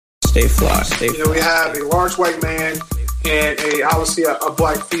Stay fly. Stay fly. You know, we have a large white man and obviously a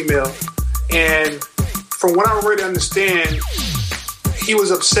black female. And from what I already understand, he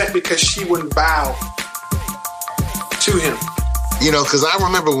was upset because she wouldn't bow to him. You know, because I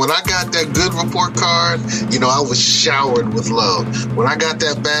remember when I got that good report card, you know, I was showered with love. When I got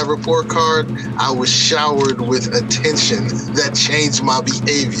that bad report card, I was showered with attention that changed my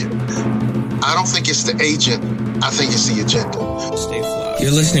behavior. I don't think it's the agent. I think it's the agenda. Stay fly. You're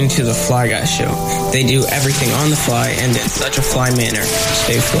listening to The Fly Guy Show. They do everything on the fly and in such a fly manner.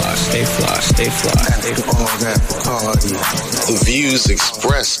 Stay fly, stay fly, stay fly. After all that party. The views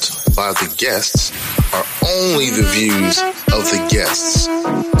expressed by the guests are only the views of the guests,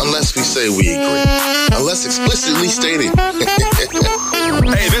 unless we say we agree, unless explicitly stated.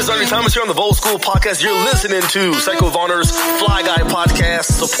 Hey, this is Ernie Thomas here on the Bold School Podcast. You're listening to Psycho Vonner's Fly Guy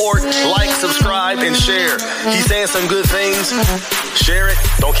Podcast. Support, like, subscribe, and share. He's saying some good things. Share it.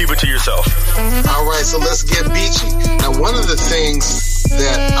 Don't keep it to yourself. All right, so let's get beachy. Now, one of the things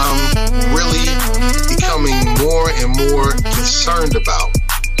that I'm really becoming more and more concerned about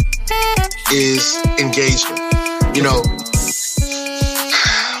is engagement. You know,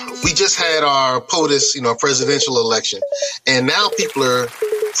 we just had our POTUS, you know, presidential election, and now people are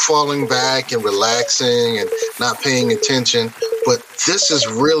falling back and relaxing and not paying attention. But this is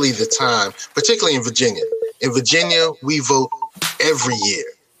really the time, particularly in Virginia. In Virginia, we vote every year,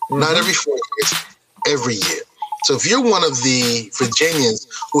 not every 4 years, every year. So if you're one of the Virginians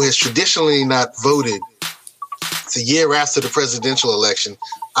who has traditionally not voted the year after the presidential election,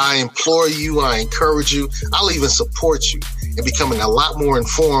 I implore you, I encourage you, I'll even support you in becoming a lot more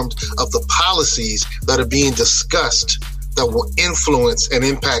informed of the policies that are being discussed that will influence and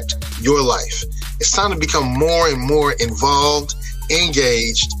impact your life. It's time to become more and more involved,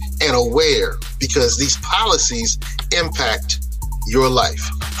 engaged, and aware because these policies impact your life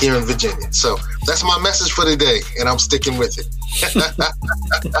here in Virginia. So that's my message for today, and I'm sticking with it.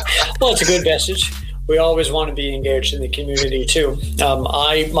 Well, it's a good message. We always want to be engaged in the community, too.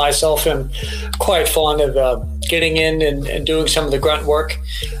 I myself am quite fond of getting in and doing some of the grunt work.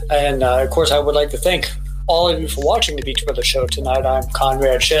 And, of course, I would like to thank all of you for watching the Beach Brother Show tonight. I'm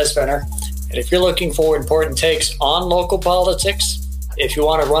Conrad Chesvenner. And if you're looking for important takes on local politics, if you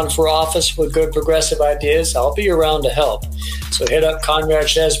want to run for office with good progressive ideas, I'll be around to help. So hit up Conrad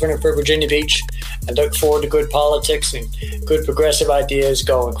Chesvenner for Virginia Beach and look forward to good politics and good progressive ideas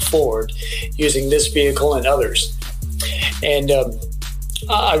going forward using this vehicle and others. And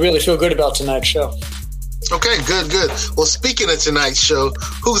I really feel good about tonight's show. Okay, good. Well, speaking of tonight's show,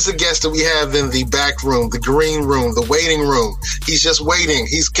 who's the guest that we have in the back room, the green room, the waiting room? He's just waiting.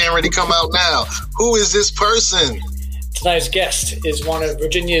 He's getting ready to come out now. Who is this person? Tonight's guest is one of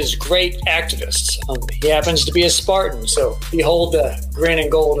Virginia's great activists. He happens to be a Spartan, so behold the green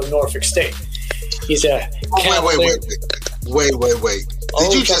and gold of Norfolk State. He's a Wait.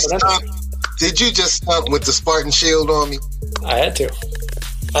 Did you just stunt with the Spartan shield on me? I had to.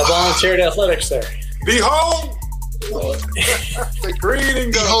 I volunteered athletics there. Behold the green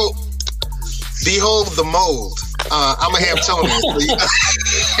and gold. Behold the mold. I'm a Hamptonian.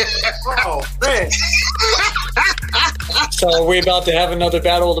 Oh, man. So are we about to have another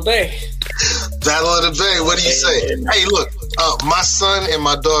Battle of the Bay? Battle of the Bay. What do you say? Hey, look, my son and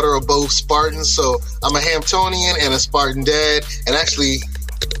my daughter are both Spartans, so I'm a Hamptonian and a Spartan dad. And actually,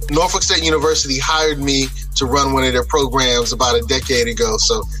 Norfolk State University hired me to run one of their programs about a decade ago.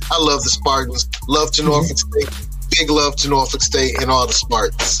 So I love the Spartans. Love to Norfolk State. Big love to Norfolk State and all the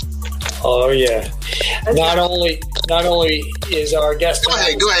Spartans. Oh yeah. Not only is our guest. Go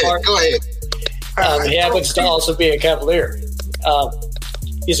ahead. He happens to also be a Cavalier.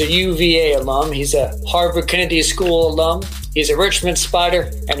 He's a UVA alum. He's a Harvard Kennedy School alum. He's a Richmond Spider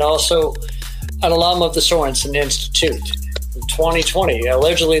and also an alum of the Sorensen Institute. In 2020,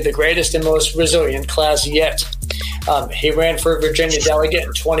 allegedly the greatest and most resilient class yet. He ran for Virginia delegate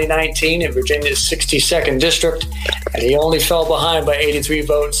in 2019 in Virginia's 62nd district, and he only fell behind by 83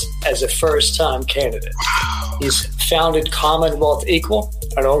 votes as a first-time candidate. He's founded Commonwealth Equal,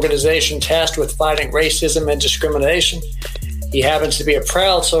 an organization tasked with fighting racism and discrimination. He happens to be a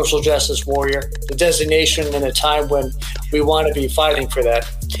proud social justice warrior, the designation in a time when we want to be fighting for that.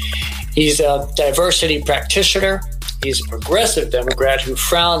 He's a diversity practitioner. He's a progressive Democrat who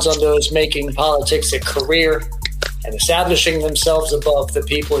frowns on those making politics a career and establishing themselves above the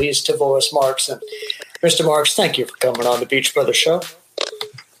people. He's Tavoris Marks. And Mr. Marks, thank you for coming on the Beach Brother Show.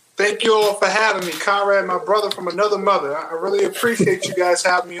 Thank you all for having me, Conrad, my brother from another mother. I really appreciate you guys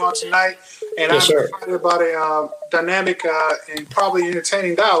having me on tonight. And yes, I'm excited about a dynamic and probably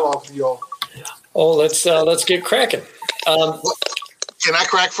entertaining dialogue with you all. Oh, let's get cracking. Can I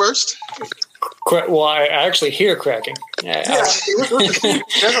crack first? Well, I actually hear cracking. Yeah.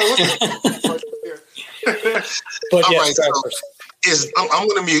 But All yes, right, crack so first. I'm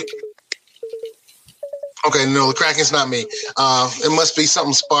going to mute. Okay, no, the cracking's not me. It must be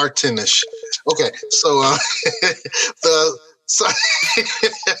something Spartanish. Okay, so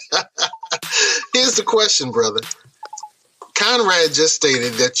here's the question, brother. Conrad just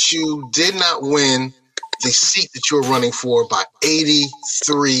stated that you did not win the seat that you were running for by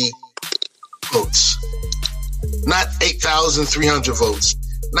 83 votes. Not 8,300 votes.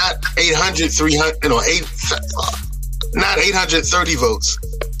 Not 830 votes.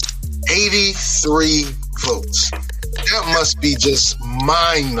 83 votes. That must be just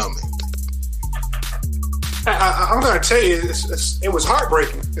mind-numbing. I'm going to tell you, it was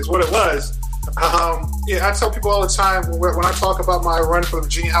heartbreaking, is what it was. I tell people all the time when I talk about my run for the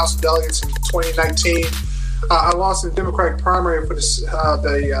Virginia House of Delegates in 2019, I lost in the Democratic primary for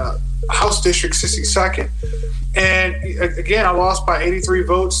the House District 62nd. And again, I lost by 83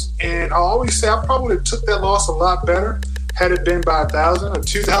 votes. And I always say I probably took that loss a lot better had it been by 1,000 or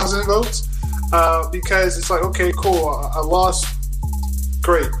 2,000 votes. Because it's like, okay, cool, I lost,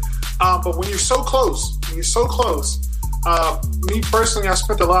 great. But when you're so close, me personally, I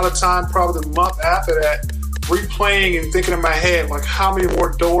spent a lot of time, probably the month after that, replaying and thinking in my head, like, how many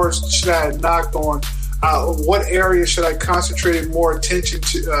more doors should I have knocked on? What area should I concentrated more attention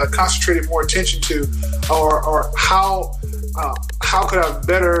to, or how could I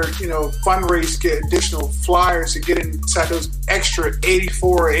better, fundraise, get additional flyers to get inside those extra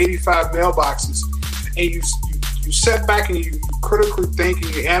 84 or 85 mailboxes? And you sit back and you critically think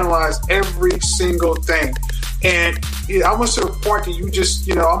and you analyze every single thing. And almost to the point that you just,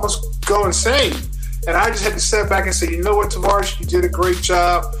 almost go insane. And I just had to sit back and say, you know what, Tavares, you did a great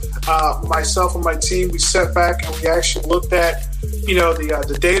job. Myself and my team, we sat back and we actually looked at,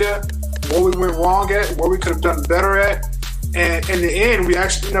 the data, what we went wrong at, what we could have done better at. And in the end, we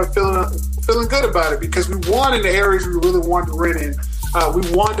actually ended up feeling good about it because we won in the areas we really wanted to win in. We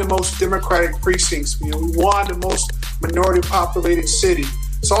won the most Democratic precincts. We won the most minority populated city.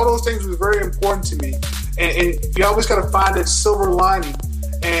 So all those things were very important to me. And you always got to find that silver lining.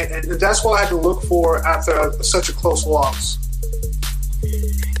 And that's what I had to look for after such a close loss.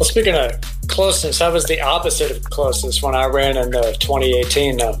 Well, speaking of closeness, I was the opposite of closeness when I ran in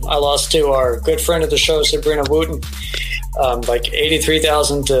 2018. I lost to our good friend of the show, Sabrina Wooten, like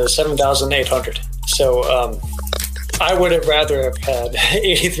 83,000 to 7,800. So I would have rather have had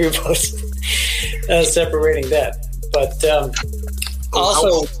 83 votes separating that. But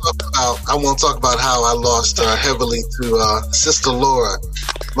also, I won't talk about how I lost heavily to Sister Laura,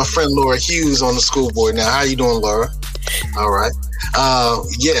 my friend Laura Hughes on the school board. Now, how you doing, Laura? All right.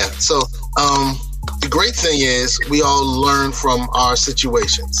 So the great thing is we all learn from our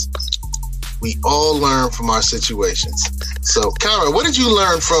situations. So, Conrad, what did you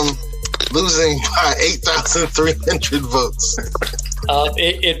learn from losing by 8,300 votes?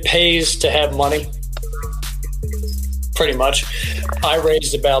 It pays to have money. Pretty much. I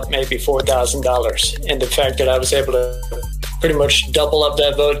raised about maybe $4,000. And the fact that I was able to pretty much double up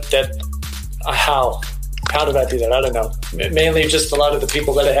that vote, how did I do that? I don't know. Mainly just a lot of the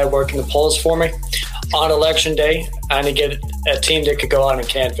people that I had working the polls for me. On election day, I had to get a team that could go out and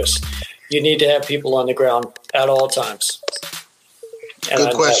canvass. You need to have people on the ground at all times.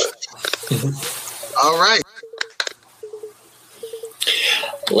 Good question. All right.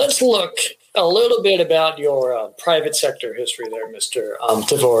 Let's look a little bit about your private sector history there, Mr.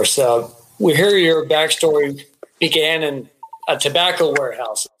 Tavares. We hear your backstory began in a tobacco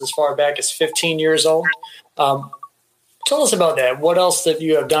warehouse as far back as 15 years old. Tell us about that. What else that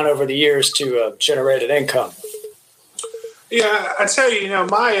you have done over the years to generate an income? Yeah, I tell you,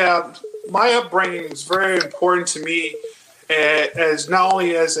 my upbringing is very important to me, as not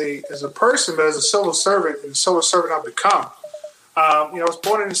only as a person, but as a civil servant, and civil servant I've become. I was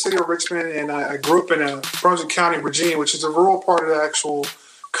born in the city of Richmond, and I grew up in Brunswick County, Virginia, which is a rural part of the actual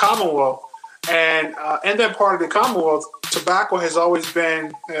Commonwealth. And in that part of the Commonwealth, tobacco has always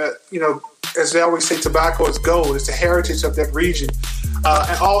been, as they always say, tobacco is gold. It's the heritage of that region.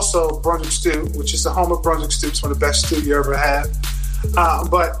 And also Brunswick stew, which is the home of Brunswick stew. It's one of the best stew you ever had.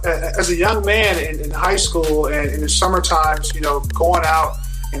 But as a young man in high school and in the summer times, going out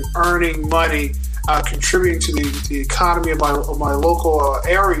and earning money, contributing to the economy of my local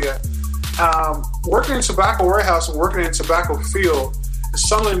area, working in a tobacco warehouse and working in a tobacco field is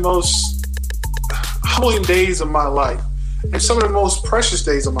some of the most humbling days of my life and some of the most precious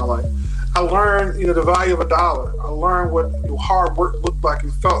days of my life. I learned, the value of $1. I learned what hard work looked like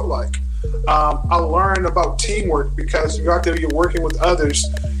and felt like. I learned about teamwork because you're out there, you're working with others,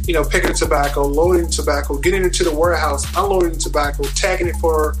 picking tobacco, loading tobacco, getting into the warehouse, unloading tobacco, tagging it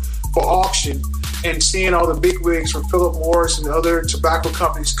for auction, and seeing all the bigwigs from Philip Morris and other tobacco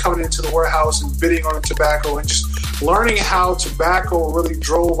companies coming into the warehouse and bidding on the tobacco, and just learning how tobacco really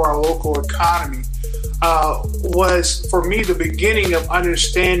drove our local economy was, for me, the beginning of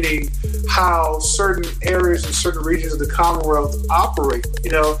understanding how certain areas and certain regions of the Commonwealth operate.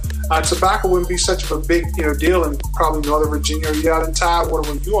 Tobacco wouldn't be such a big deal in probably Northern Virginia or out in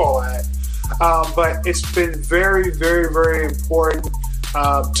Tidewater where you all at. But it's been very, very, very important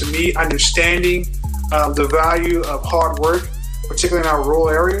to me understanding the value of hard work, particularly in our rural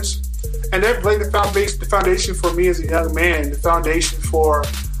areas. And that laid the foundation for me as a young man, the foundation for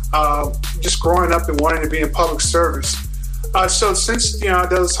just growing up and wanting to be in public service. So since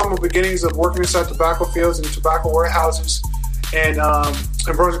those humble beginnings of working inside tobacco fields and tobacco warehouses, and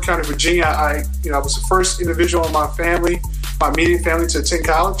in Brunswick County, Virginia, I was the first individual in my family, my immediate family, to attend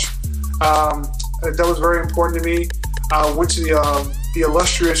college. That was very important to me. Went to the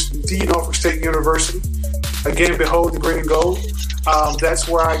illustrious Norfolk State University. Again, behold the green and gold. That's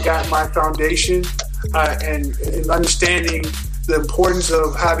where I got my foundation and understanding the importance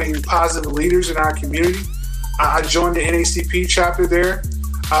of having positive leaders in our community. I joined the NAACP chapter there.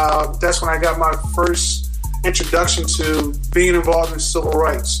 That's when I got my first introduction to being involved in civil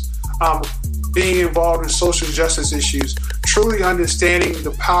rights, being involved in social justice issues, truly understanding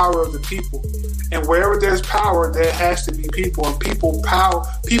the power of the people. And wherever there's power, there has to be people, and people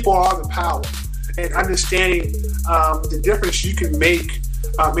are the power. And understanding the difference you can make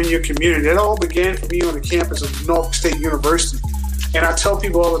in your community. It all began for me on the campus of Norfolk State University. And I tell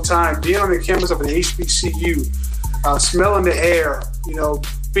people all the time, being on the campus of an HBCU, smelling the air,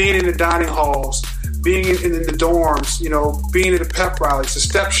 being in the dining halls, being in the dorms, being at the pep rallies, the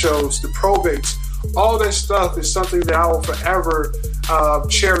step shows, the probates, all that stuff is something that I will forever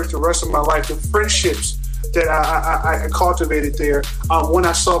cherish the rest of my life. The friendships that I cultivated there. When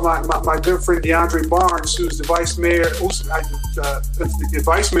I saw my good friend DeAndre Barnes, who's the vice mayor,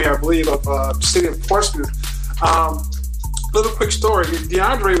 I believe, of the city of Portsmouth. Little quick story.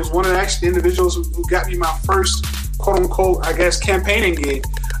 DeAndre was one of the individuals who got me my first, quote unquote, campaigning gig.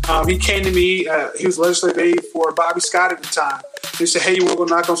 He came to me. He was legislative aide for Bobby Scott at the time. He said, "Hey, you want to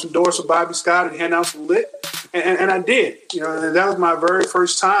go knock on some doors for Bobby Scott and hand out some lit?" And I did. And that was my very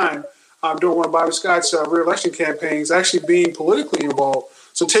first time doing one of Bobby Scott's re-election campaigns, actually being politically involved.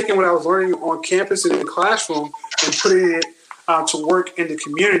 So taking what I was learning on campus and in the classroom and putting it to work in the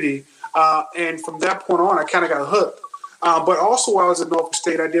community. And from that point on, I kind of got hooked. But also while I was at Norfolk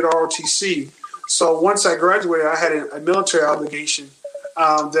State, I did ROTC. So once I graduated, I had a military obligation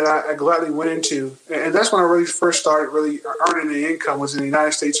that I gladly went into. And that's when I really first started really earning the income, was in the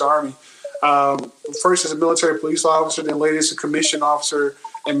United States Army. First as a military police officer, then later as a commissioned officer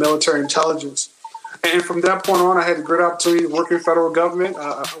in military intelligence. And from that point on, I had a great opportunity to work in federal government.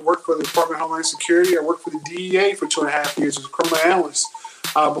 I worked for the Department of Homeland Security. I worked for the DEA for 2.5 years as a criminal analyst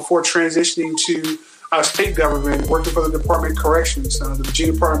before transitioning to state government, working for the Department of Corrections, the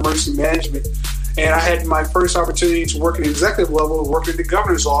Virginia Department of Emergency Management. And I had my first opportunity to work at the executive level, working at the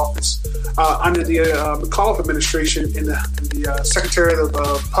governor's office under the McAuliffe administration in the Secretary of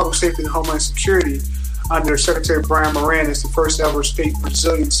Public Safety and Homeland Security under Secretary Brian Moran as the first ever state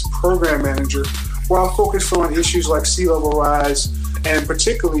resilience program manager, where I focused on issues like sea level rise and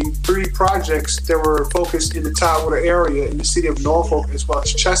particularly 3 projects that were focused in the Tidewater area in the city of Norfolk as well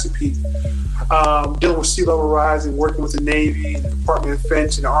as Chesapeake, dealing with sea level rise and working with the Navy and the Department of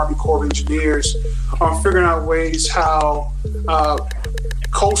Defense and the Army Corps of Engineers on figuring out ways how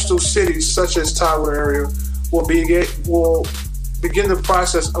coastal cities such as Tidewater area will begin the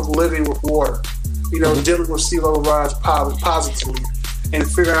process of living with water, dealing with sea level rise positively and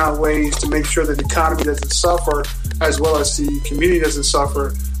figuring out ways to make sure that the economy doesn't suffer as well as the community doesn't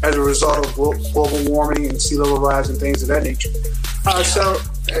suffer as a result of global warming and sea level rise and things of that nature. So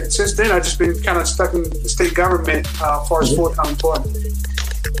since then, I've just been kind of stuck in the state government as far as full-time employment.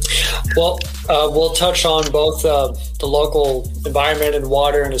 Well, we'll touch on both the local environment and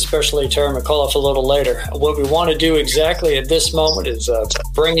water, and especially Terry McAuliffe a little later. What we want to do exactly at this moment is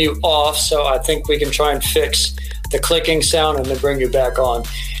bring you off, so I think we can try and fix the clicking sound and then bring you back on,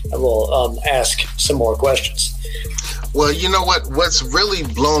 and we'll ask some more questions. Well, you know what? What's really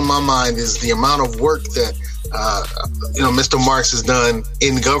blown my mind is the amount of work that Mr. Marks has done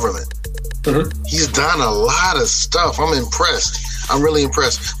in government. Mm-hmm. He's done a lot of stuff. I'm impressed. I'm really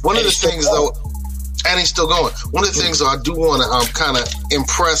impressed. One of the things, though, and he's still going. One of the things, though, I do want to kind of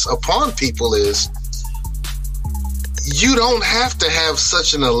impress upon people is you don't have to have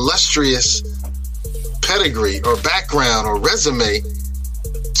such an illustrious pedigree or background or resume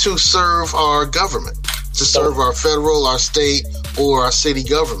to serve our government, to serve our federal, our state, or our city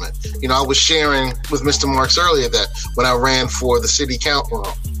government. You know, I was sharing with Mr. Marks earlier that when I ran for the city council,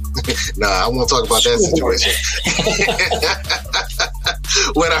 I won't talk about that situation.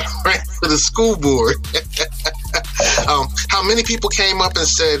 When I ran for the school board, how many people came up and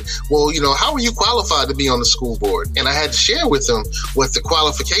said, well, you know, how are you qualified to be on the school board? And I had to share with them what the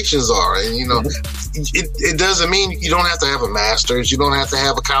qualifications are. And, you know, it doesn't mean you don't have to have a master's. You don't have to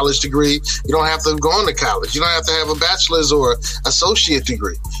have a college degree. You don't have to go on to college. You don't have to have a bachelor's or associate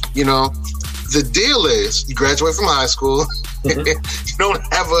degree. You know, the deal is you graduate from high school. You don't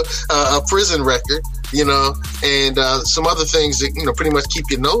have a prison record, you know, and some other things that, you know, pretty much keep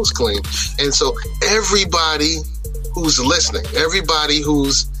your nose clean. And so everybody who's listening, everybody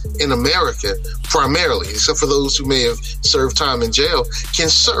who's in America, primarily, except for those who may have served time in jail, can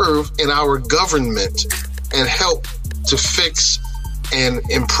serve in our government and help to fix and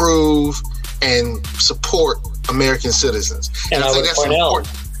improve and support American citizens. And I think that's important.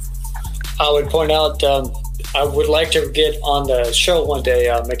 I would point out, I would like to get on the show one day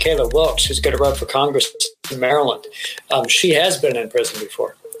Michaela Wilkes, who's going to run for Congress in Maryland. She has been in prison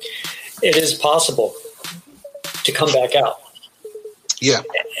before. It is possible to come back out. Yeah.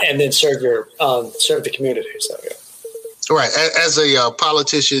 And then serve the community. So, yeah. Right. As a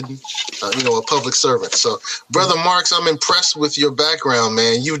politician, you know, a public servant. So, Brother Marks, I'm impressed with your background,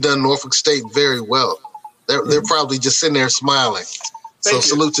 man. You've done Norfolk State very well. They're probably just sitting there smiling. So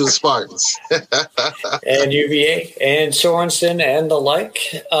salute to the Spartans. And UVA and Sorensen and the like.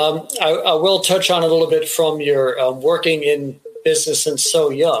 I will touch on a little bit from your working in business since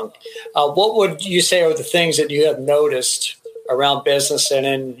so young. What would you say are the things that you have noticed around business and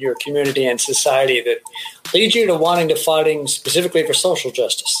in your community and society that lead you to wanting to fighting specifically for social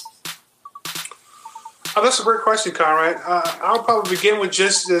justice? Oh, that's a great question, Conrad. I'll probably begin with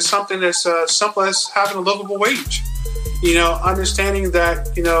just something as simple as having a livable wage. You know, understanding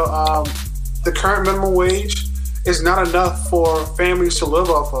that, you know, the current minimum wage is not enough for families to live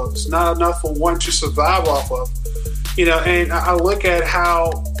off of. It's not enough for one to survive off of. You know, and I look at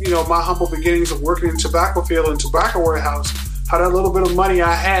how, you know, my humble beginnings of working in tobacco field and tobacco warehouse, how that little bit of money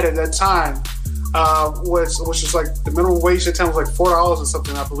I had at that time was like the minimum wage at the time was like $4 or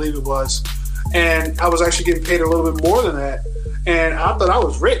something, I believe it was. And I was actually getting paid a little bit more than that. And I thought I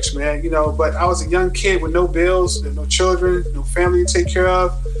was rich, man, you know, but I was a young kid with no bills, no children, no family to take care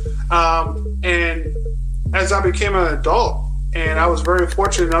of. And as I became an adult, and I was very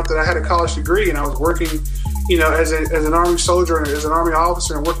fortunate enough that I had a college degree and I was working, you know, as an Army soldier and as an Army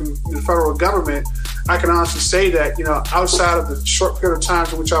officer and working in the federal government, I can honestly say that, you know, outside of the short period of time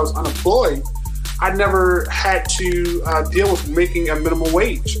in which I was unemployed, I never had to deal with making a minimum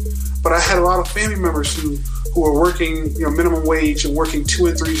wage. But I had a lot of family members who were working, you know, minimum wage and working 2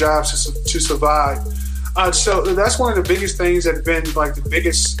 and 3 jobs to survive. So that's one of the biggest things that have been like the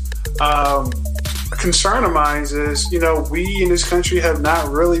biggest concern of mine is, you know, we in this country have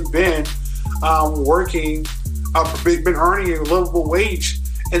not really been working, been earning a livable wage,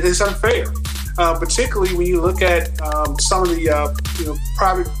 and it's unfair. Particularly when you look at some of the you know,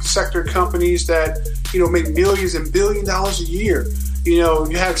 private sector companies that, you know, make millions and $billions a year. You know,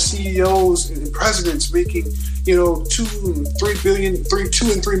 you have CEOs and presidents making, you know, $2 and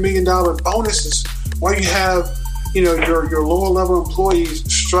 $3 million bonuses, while you have, you know, your lower level employees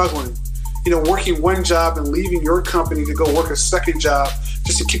struggling, you know, working one job and leaving your company to go work a second job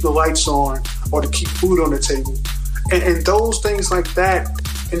just to keep the lights on or to keep food on the table. And those things like that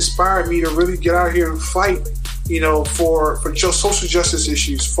inspired me to really get out here and fight, you know, for just social justice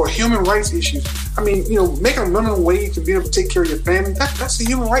issues, for human rights issues. I mean, you know, making a minimum wage and being able to take care of your family, that's a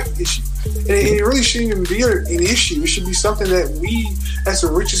human rights issue. And it really shouldn't even be an issue. It should be something that we, as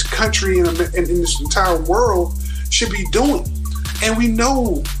the richest country in this entire world, should be doing. And we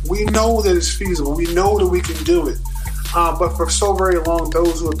know that it's feasible. We know that we can do it. But for so very long,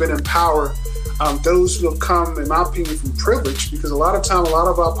 those who have been in power, those who have come, in my opinion, from privilege, because a lot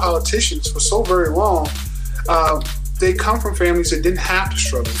of our politicians, for so very long, they come from families that didn't have to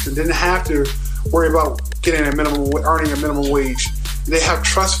struggle, that didn't have to worry about earning a minimum wage. They have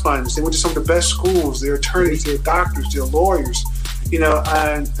trust funds. They went to some of the best schools. They're attorneys, they're doctors, they're lawyers. You know,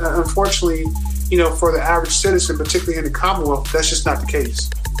 and unfortunately, you know, for the average citizen, particularly in the Commonwealth, that's just not the case.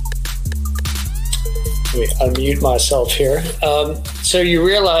 Let me unmute myself here. So you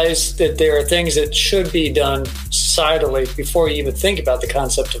realize that there are things that should be done societally before you even think about the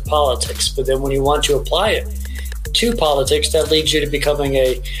concept of politics. But then when you want to apply it to politics, that leads you to becoming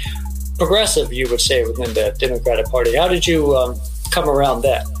a progressive, you would say, within the Democratic Party. How did you come around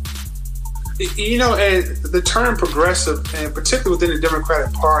that? You know, and the term progressive, and particularly within the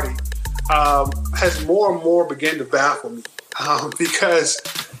Democratic Party, has more and more begun to baffle me because,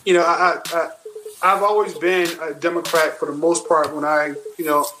 you know, I've always been a Democrat for the most part when I, you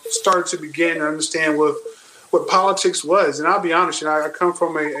know, started to begin to understand what politics was. And I'll be honest, you know, I come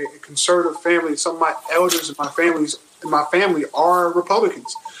from a conservative family. Some of my elders in my family are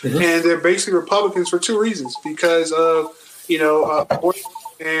Republicans. Mm-hmm. And they're basically Republicans for two reasons: because of, you know,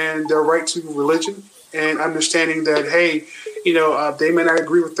 and their right to religion, and understanding that, hey, you know, they may not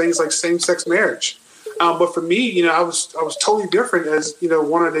agree with things like same-sex marriage. But for me, you know, I was totally different as, you know,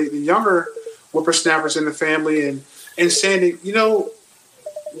 one of the younger whippersnappers in the family, and saying that, you know,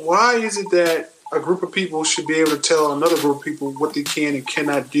 why is it that a group of people should be able to tell another group of people what they can and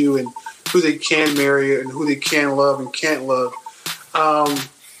cannot do, and who they can marry and who they can love and can't love?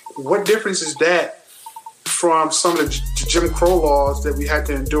 What difference is that from some of the Jim Crow laws that we had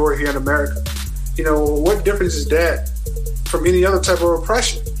to endure here in America? You know, what difference is that from any other type of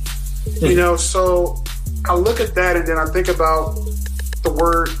oppression? You know, so I look at that, and then I think about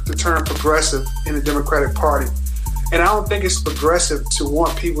the term progressive in the Democratic Party. And I don't think it's progressive to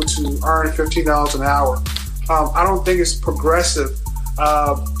want people to earn $15 an hour. I don't think it's progressive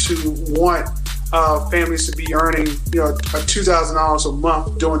to want families to be earning, you know, $2,000 a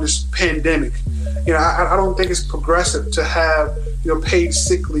month during this pandemic. You know, I don't think it's progressive to have, you know, paid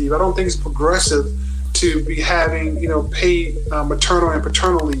sick leave. I don't think it's progressive to be having, you know, paid maternal and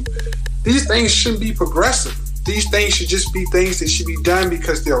paternal leave. These things shouldn't be progressive. These things should just be things that should be done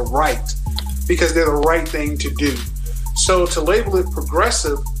because they're right, because they're the right thing to do. So to label it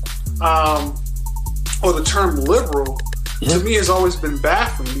progressive or the term liberal, to me has always been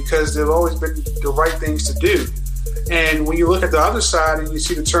baffling, because they've always been the right things to do. And when you look at the other side and you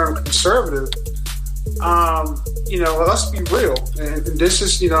see the term conservative, you know, let's be real. And this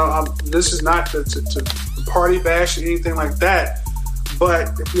is, you know, this is not to party bash or anything like that.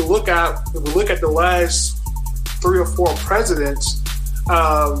 But if we look at the last 3 or 4 presidents,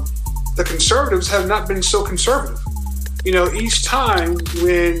 the conservatives have not been so conservative. You know, each time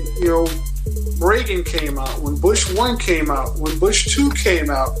when, you know, Reagan came out, when Bush 1 came out, when Bush 2 came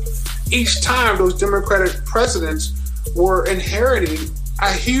out, each time those Democratic presidents were inheriting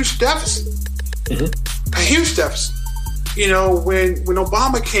a huge deficit. Mm-hmm. A huge deficit. You know, when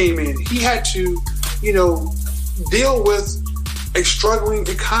Obama came in, he had to, you know, deal with a struggling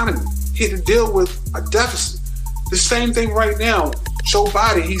economy. He had to deal with a deficit. The same thing right now. Joe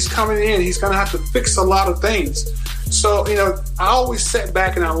Biden, he's coming in. He's going to have to fix a lot of things. So, you know, I always sit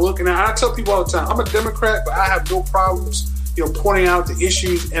back and I look, and I tell people all the time, I'm a Democrat, but I have no problems, you know, pointing out the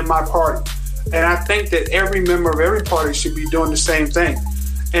issues in my party. And I think that every member of every party should be doing the same thing.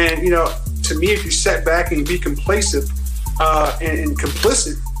 And, you know, to me, if you sit back and be complacent and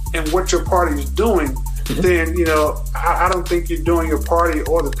complicit in what your party is doing, then, you know, I don't think you're doing your party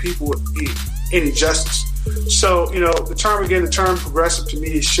or the people any justice. So, you know, the term progressive, to me,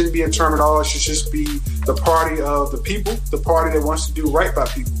 it shouldn't be a term at all. It should just be the party of the people, the party that wants to do right by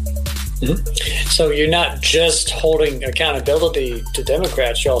people. Mm-hmm. So you're not just holding accountability to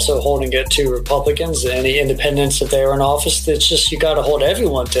Democrats, you're also holding it to Republicans, any independents that they are in office. It's just, you got to hold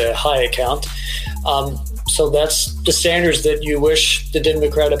everyone to high account. So that's the standards that you wish the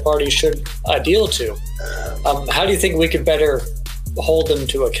Democratic Party should adhere to. How do you think we could better hold them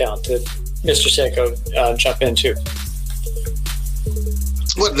to account? Mr. Seiko, jump in too.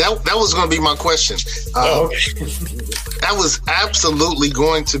 Well, that was going to be my question. Okay. That was absolutely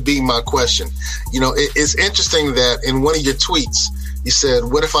going to be my question. You know, it's interesting that in one of your tweets, you said,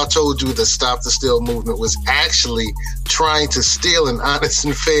 what if I told you the Stop the Steal movement was actually trying to steal an honest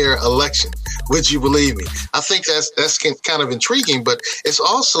and fair election? Would you believe me? I think that's kind of intriguing, but it's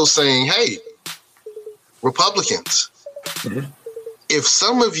also saying, hey, Republicans, mm-hmm. if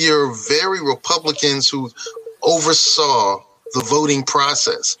some of your very Republicans who oversaw the voting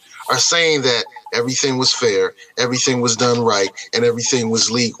process are saying that everything was fair, everything was done right, and everything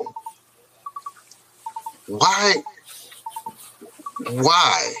was legal, why?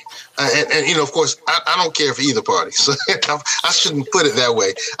 And you know, of course, I don't care for either party, so I shouldn't put it that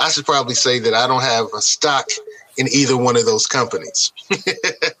way. I should probably say that I don't have a stock in either one of those companies.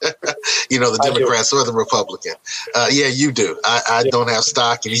 You know, the Democrats or the Republican. Yeah, you do. I don't have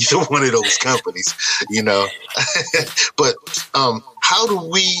stock in either one of those companies, you know. But how do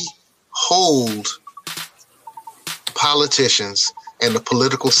we hold politicians and the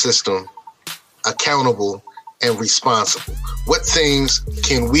political system accountable and responsible? What things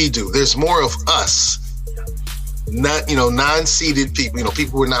can we do? There's more of us non-seated people,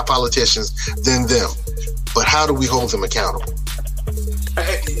 people who are not politicians, than them. But how do we hold them accountable?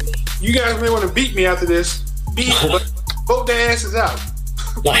 You guys may want to beat me after this. But vote their asses out.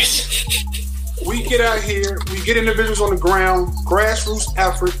 Nice. We get out here, we get individuals on the ground, grassroots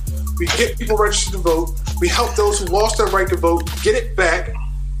effort, we get people registered to vote, we help those who lost their right to vote, get it back,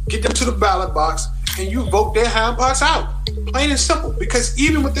 get them to the ballot box, and you vote their hindparts out. Plain and simple. Because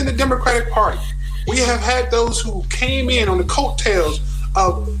even within the Democratic Party, we have had those who came in on the coattails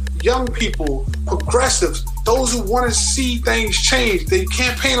of young people, progressives, those who want to see things change. They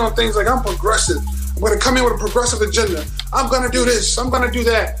campaign on things like, I'm progressive. I'm going to come in with a progressive agenda. I'm going to do this. I'm going to do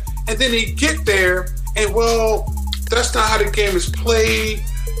that. And then they get there and, well, that's not how the game is played.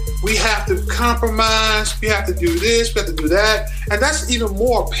 We have to compromise. We have to do this. We have to do that. And that's even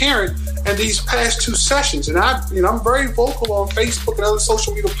more apparent in these past 2 sessions. And I'm very vocal on Facebook and other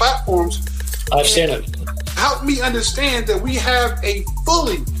social media platforms. I've seen it. Help me understand that we have a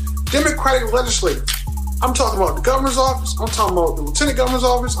fully Democratic legislature. I'm talking about the governor's office. I'm talking about the lieutenant governor's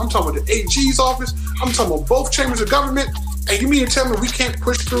office. I'm talking about the AG's office. I'm talking about both chambers of government. And you mean to tell me we can't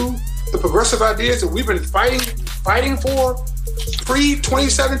push through the progressive ideas that we've been fighting for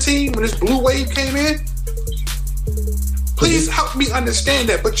pre-2017 when this blue wave came in? Please help me understand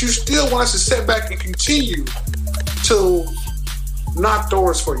that. But you still want us to sit back and continue to knock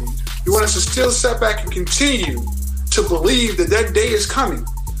doors for you. You want us to still sit back and continue to believe that that day is coming.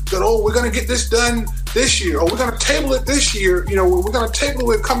 That, we're going to get this done this year, or we're going to table it this year. We're going to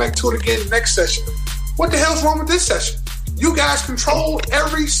table it and come back to it again next session. What the hell's wrong with this session? You guys control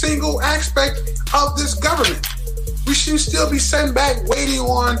every single aspect of this government. We should still be sitting back waiting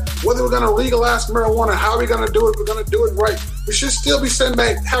on whether we're going to legalize marijuana, how we're going to do it, we're going to do it right. We should still be sitting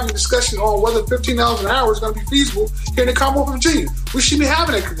back having a discussion on whether $15 an hour is going to be feasible here in the Commonwealth of Virginia. We should be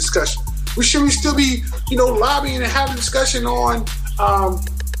having that discussion. We should still be, lobbying and having a discussion on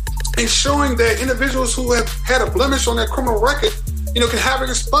ensuring that individuals who have had a blemish on their criminal record, can have it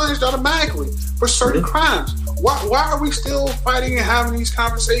expunged automatically for certain crimes. Why are we still fighting and having these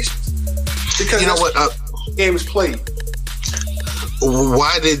conversations? Because the game is played.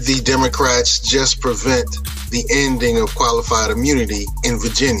 Why did the Democrats just prevent the ending of qualified immunity in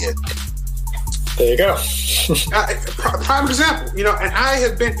Virginia? There you go. Prime example, and I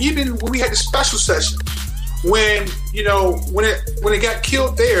have been, even when we had the special session, when it got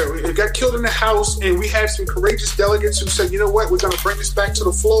killed there, it got killed in the House, and we had some courageous delegates who said, we're going to bring this back to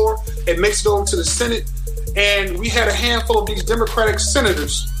the floor and mix it over to the Senate. And we had a handful of these Democratic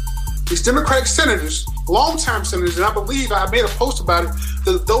senators, long-time senators, and I believe I made a post about it,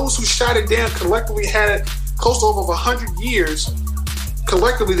 that those who shot it down collectively had close to over 100 years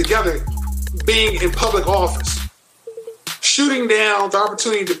collectively together being in public office, shooting down the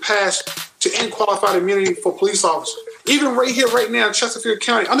opportunity to end qualified immunity for police officers. Even right here, right now in Chesterfield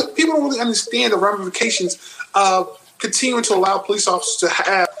County, people don't really understand the ramifications of continuing to allow police officers to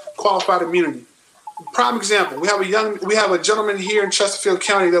have qualified immunity. Prime example, we have a gentleman here in Chesterfield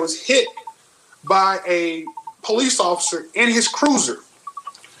County that was hit by a police officer in his cruiser.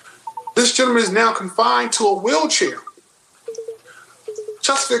 This gentleman is now confined to a wheelchair.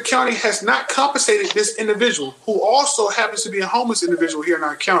 Chesterfield County has not compensated this individual, who also happens to be a homeless individual here in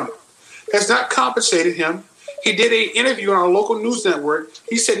our county. Has not compensated him. He did an interview on our local news network.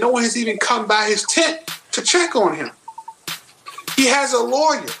 He said no one has even come by his tent to check on him. He has a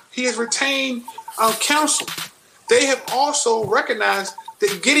lawyer. He has retained counsel. They have also recognized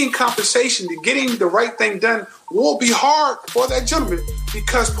that getting compensation, that getting the right thing done will be hard for that gentleman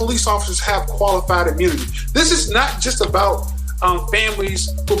because police officers have qualified immunity. This is not just about families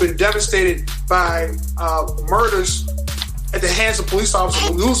who've been devastated by murders at the hands of police officers,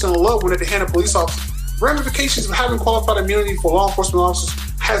 or losing a loved one at the hand of police officers. Ramifications of having qualified immunity for law enforcement officers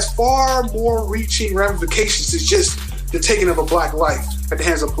has far more reaching ramifications than just the taking of a black life at the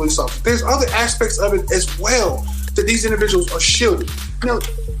hands of police officers. There's other aspects of it as well that these individuals are shielded.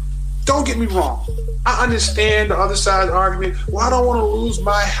 Don't get me wrong. I understand the other side's argument. Well, I don't want to lose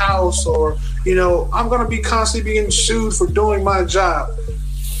my house, or, I'm going to be constantly being sued for doing my job.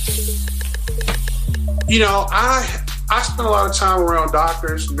 I spend a lot of time around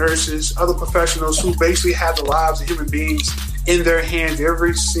doctors, nurses, other professionals who basically have the lives of human beings in their hands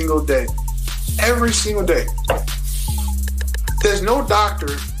every single day. Every single day. There's no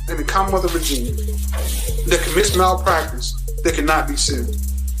doctor in the Commonwealth of Virginia that commits malpractice that cannot be sued.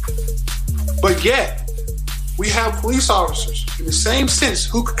 But yet, we have police officers in the same sense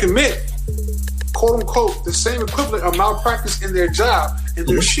who could commit, quote unquote, the same equivalent of malpractice in their job, and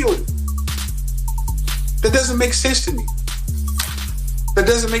they're shielded. That doesn't make sense to me. That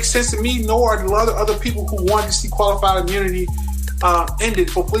doesn't make sense to me, nor are the other people who want to see qualified immunity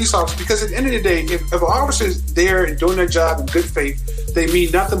ended for police officers. Because at the end of the day, if an officer is there and doing their job in good faith, they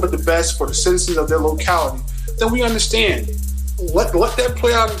mean nothing but the best for the citizens of their locality, then we understand. Let that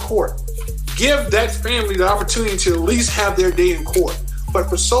play out in court. Give that family the opportunity to at least have their day in court. But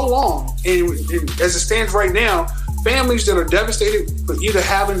for so long, and as it stands right now, families that are devastated for either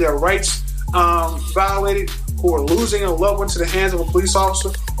having their rights violated, who are losing a loved one to the hands of a police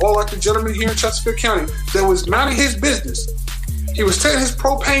officer, or like the gentleman here in Chesterfield County that was minding his business. He was taking his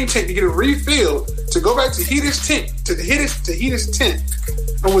propane tank to get it refilled to go back to heat his tent,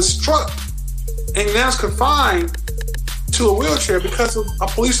 and was struck and now is confined to a wheelchair because of a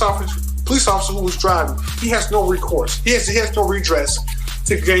police officer who was driving. He has no recourse. He has no redress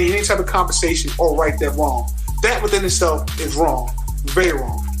to gain any type of compensation or right that wrong. That within itself is wrong. Very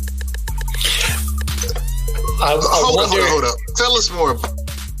wrong. Hold up. Tell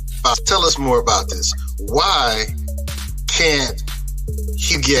us more about this. Why can't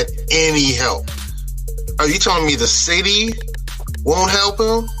he get any help? Are you telling me the city won't help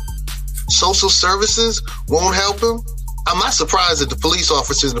him? Social services won't help him? I'm not surprised that the police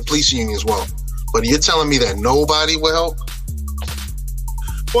officers and the police unions won't. But you're telling me that nobody will help?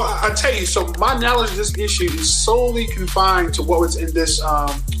 Well, I tell you, so my knowledge of this issue is solely confined to what was in this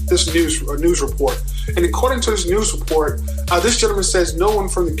news report. And according to this news report, this gentleman says no one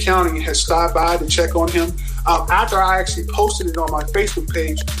from the county has stopped by to check on him. After I actually posted it on my Facebook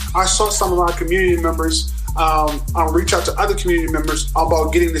page, I saw some of my community members reach out to other community members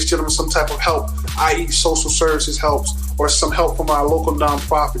about getting this gentleman some type of help, i.e. social services helps or some help from our local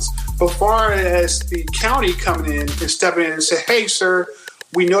nonprofits. But as far as the county coming in and stepping in and say, hey, sir,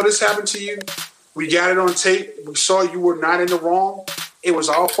 we know this happened to you. We got it on tape. We saw you were not in the wrong. It was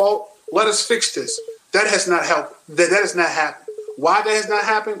our fault. Let us fix this. That has not helped. That has not happened. Why that has not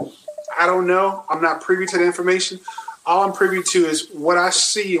happened, I don't know. I'm not privy to the information. All I'm privy to is what I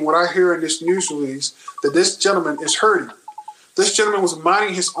see and what I hear in this news release, that this gentleman is hurting. This gentleman was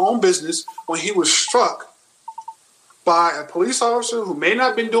minding his own business when he was struck by a police officer who may not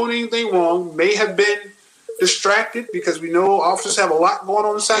have been doing anything wrong, may have been distracted, because we know officers have a lot going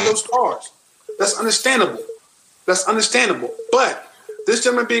on inside those cars. That's understandable. But this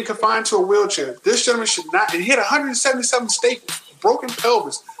gentleman being confined to a wheelchair, this gentleman should not, and he had 177 staples, broken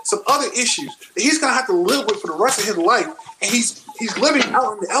pelvis, some other issues that he's going to have to live with for the rest of his life. And he's living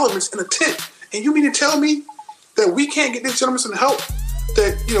out in the elements in a tent. And you mean to tell me that we can't get this gentleman some help?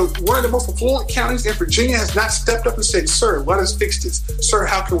 That, one of the most affluent counties in Virginia has not stepped up and said, sir, let us fix this. Sir,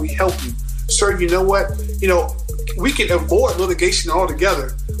 how can we help you? Sir, you know what? We can avoid litigation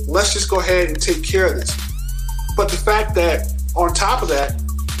altogether. Let's just go ahead and take care of this. But the fact that, on top of that,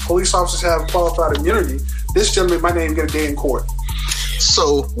 police officers have qualified immunity, this gentleman might not even get a day in court.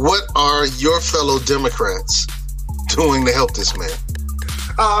 So what are your fellow Democrats doing to help this man?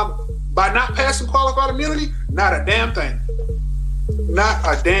 By not passing qualified immunity, not a damn thing. Not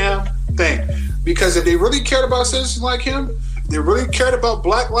a damn thing. Because if they really cared about citizens like him, they really cared about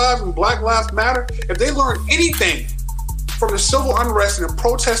Black Lives and Black Lives Matter, if they learned anything from the civil unrest and the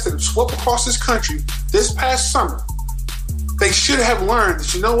protests that have swept across this country this past summer, they should have learned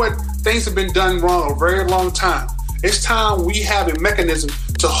that, you know what, things have been done wrong a very long time. It's time we have a mechanism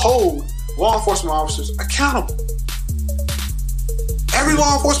to hold law enforcement officers accountable. Every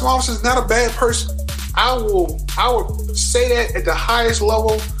law enforcement officer is not a bad person. I would say that at the highest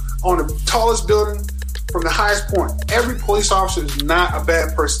level, on the tallest building, from the highest point. Every police officer is not a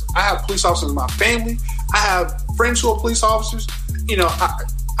bad person. I have police officers in my family. I have friends who are police officers.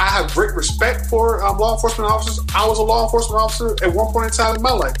 I have great respect for law enforcement officers. I was a law enforcement officer at one point in time in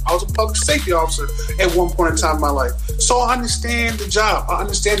my life. I was a public safety officer at one point in time in my life. So I understand the job. I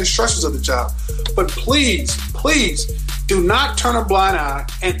understand the stresses of the job. But please, do not turn a blind eye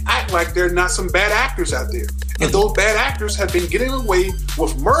and act like there are not some bad actors out there. And those bad actors have been getting away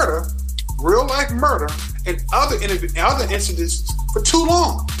with murder, real life murder, and other incidents for too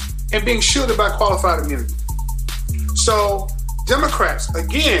long and being shielded by qualified immunity. So Democrats,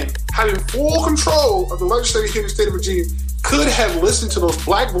 again, having full control of the legislature here in the state of Virginia, could have listened to those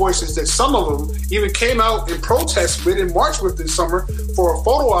black voices that some of them even came out and protested with and marched with this summer for a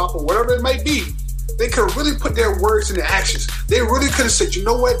photo op or whatever it may be. They could have really put their words into actions. They really could have said, you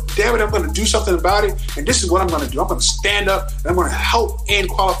know what, damn it, I'm going to do something about it, and this is what I'm going to do. I'm going to stand up, and I'm going to help end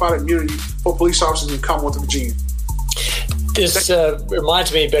qualified immunity for police officers in the Commonwealth of Virginia. This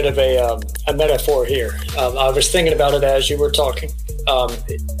reminds me a bit of a metaphor here. I was thinking about it as you were talking.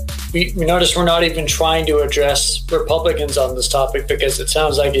 We noticed we're not even trying to address Republicans on this topic, because it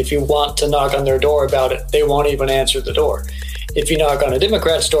sounds like if you want to knock on their door about it, they won't even answer the door. if you knock on a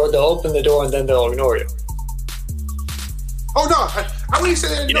Democrat's door, they'll open the door and then they'll ignore you. Oh, no. I wouldn't say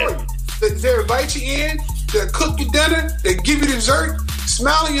they ignore you. They invite you in, they'll cook you dinner, they give you dessert,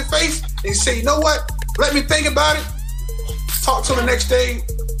 smile in your face, and say, you know what? Let me think about it. Talk till the next day.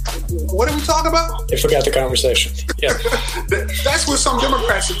 What did we talk about? They forgot the conversation. Yeah. That's what some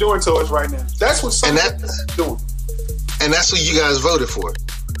Democrats are doing to us right now. That's what some Democrats are doing. And that's who you guys voted for.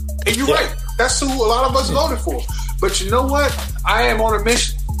 And you're right. That's who a lot of us voted for. But you know what? I am on a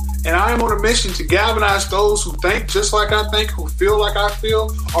mission. And I am on a mission to galvanize those who think just like I think, who feel like I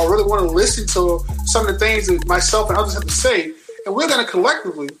feel, or really want to listen to some of the things that myself and others have to say. And we're going to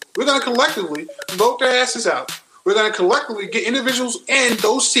collectively vote their asses out. We're going to collectively get individuals in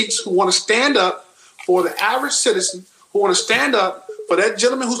those seats who want to stand up for the average citizen, who want to stand up for that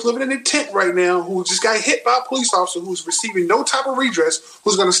gentleman who's living in a tent right now, who just got hit by a police officer, who's receiving no type of redress,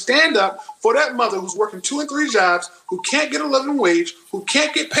 who's going to stand up for that mother who's working 2 and 3 jobs, who can't get a living wage, who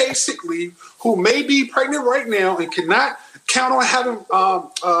can't get paid sick leave, who may be pregnant right now and cannot count on having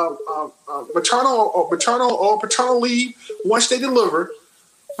maternal or paternal leave once they deliver.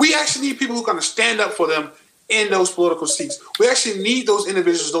 We actually need people who are going to stand up for them in those political seats. We actually need those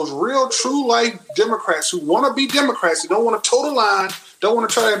individuals, those real, true life Democrats who want to be Democrats, who don't want to toe the line, don't want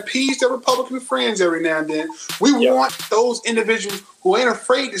to try to appease their Republican friends every now and then. We want those individuals who ain't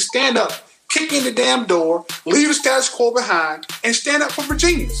afraid to stand up, kick in the damn door, leave the status quo behind, and stand up for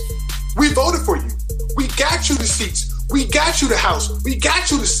Virginians. We voted for you. We got you the seats. We got you the House. We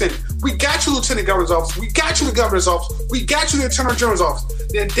got you the Senate. We got you the Lieutenant Governor's office. We got you the Governor's office. We got you the Attorney General's office.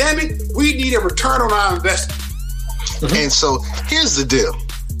 Then, damn it, we need a return on our investment. And so here's the deal.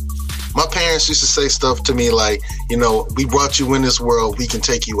 My parents used to say stuff to me like, you know, we brought you in this world, we can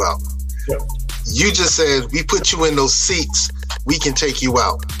take you out. Yep. You just said, we put you in those seats, we can take you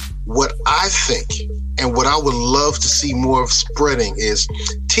out. What I think and what I would love to see more of spreading is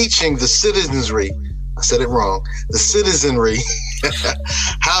teaching the citizenry, I said it wrong, the citizenry,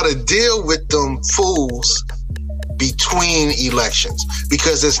 how to deal with them fools between elections,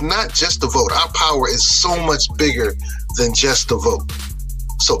 because it's not just the vote. Our power is so much bigger than just the vote.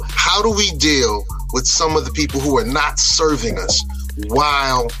 So how do we deal with some of the people who are not serving us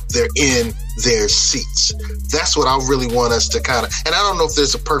while they're in their seats? That's what I really want us to kind of, and I don't know if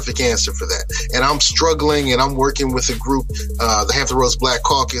there's a perfect answer for that. And I'm struggling, and I'm working with a group, the Hampton Roads Black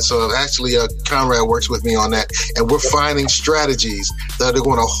Caucus. So actually, Conrad works with me on that, and we're finding strategies that are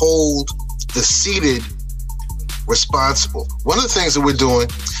going to hold the seated responsible. One of the things that we're doing,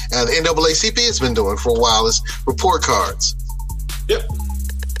 and the NAACP has been doing for a while, is report cards. Yep.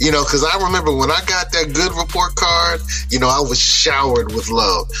 You know, because I remember when I got that good report card, you know, I was showered with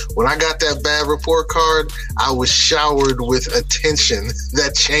love. When I got that bad report card, I was showered with attention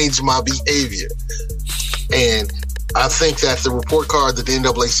that changed my behavior. And I think that the report card that the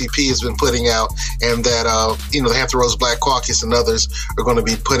NAACP has been putting out, and that, you know, the Hampton Roads Black Caucus and others are going to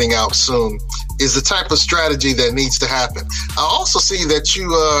be putting out soon, is the type of strategy that needs to happen. I also see that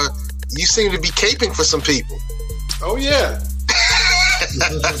you seem to be caping for some people. Oh, yeah.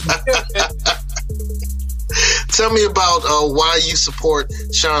 Tell me about why you support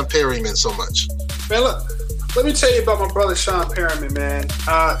Sean Perryman so much. Man, look, let me tell you about my brother Sean Perryman, man.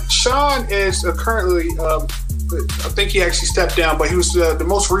 Sean is currently, I think he actually stepped down, but he was the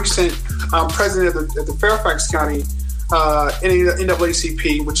most recent president of the Fairfax County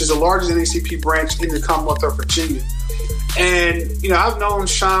NAACP, which is the largest NAACP branch in the Commonwealth of Virginia. And, you know, I've known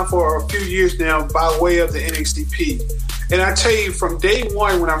Sean for a few years now by way of the NAACP. And I tell you, from day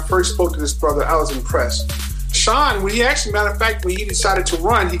one when I first spoke to this brother, I was impressed. Sean, when he actually, matter of fact, when he decided to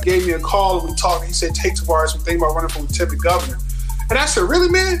run, he gave me a call and we talked. He said, "Take Tavares, I'm thinking about running for lieutenant governor." And I said, "Really,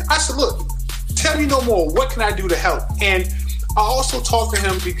 man?" I said, "Look, tell me no more. What can I do to help?" And I also talked to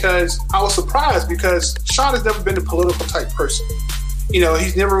him because I was surprised, because Sean has never been a political type person. You know,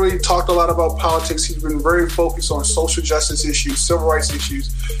 he's never really talked a lot about politics. He's been very focused on social justice issues, civil rights issues,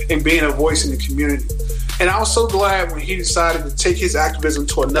 and being a voice in the community. And I was so glad when he decided to take his activism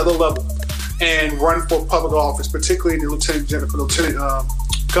to another level and run for public office, particularly in the lieutenant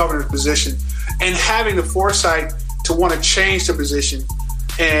governor's position, and having the foresight to want to change the position.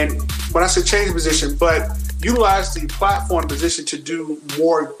 And when I say change the position, but utilize the platform position to do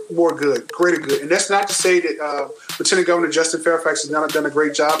more good, greater good. And that's not to say that Lieutenant Governor Justin Fairfax has not done a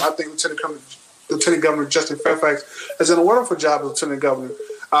great job. I think Lieutenant Governor Justin Fairfax has done a wonderful job as Lieutenant Governor.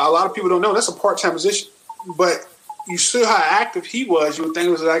 A lot of people don't know that's a part-time position, but you saw how active he was. You would think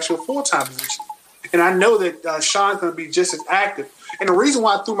it was an actual full-time position. And I know that Sean's going to be just as active. And the reason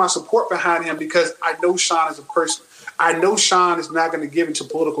why I threw my support behind him, because I know Sean as a person. I know Sean is not going to give into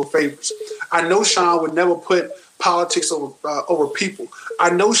political favors. I know Sean would never put politics over people.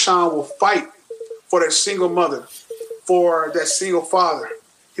 I know Sean will fight for that single mother, for that single father.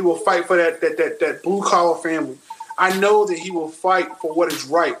 He will fight for that blue collar family. I know that he will fight for what is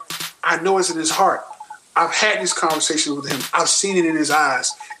right. I know it's in his heart. I've had these conversations with him. I've seen it in his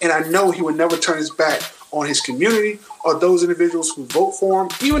eyes. And I know he would never turn his back on his community or those individuals who vote for him,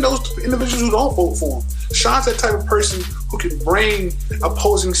 even those individuals who don't vote for him. Sean's that type of person who can bring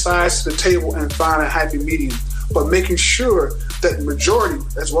opposing sides to the table and find a happy medium, but making sure that the majority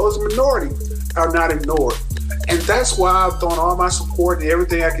as well as the minority are not ignored. And that's why I've thrown all my support and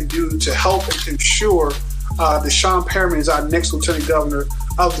everything I can do to help and to ensure that Sean Perriman is our next lieutenant governor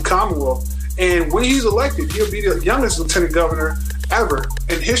of the Commonwealth. And when he's elected, he'll be the youngest lieutenant governor ever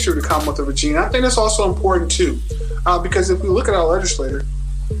in history of the Commonwealth of Virginia. I think that's also important too, because if we look at our legislature,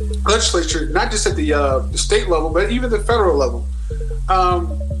 not just at the state level, but even the federal level,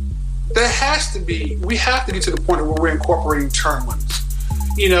 we have to get to the point where we're incorporating term limits,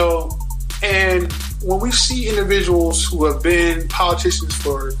 and when we see individuals who have been politicians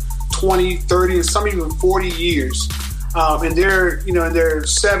for 20, 30, and some even 40 years, and they're, in their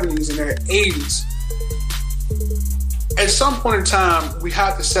 70s and their 80s, at some point in time, we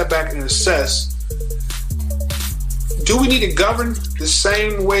have to step back and assess, do we need to govern the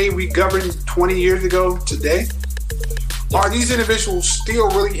same way we governed 20 years ago today? Are these individuals still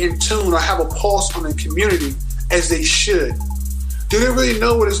really in tune or have a pulse on the community as they should? Do they really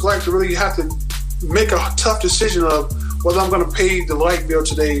know what it's like to really have to make a tough decision of whether I'm going to pay the light bill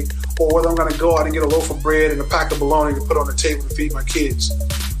today or whether I'm going to go out and get a loaf of bread and a pack of bologna to put on the table to feed my kids?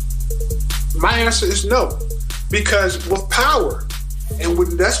 My answer is no. Because with power, and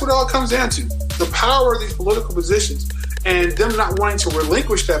that's what it all comes down to, the power of these political positions and them not wanting to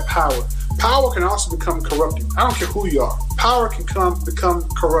relinquish that power, power can also become corrupting. I don't care who you are. Power can become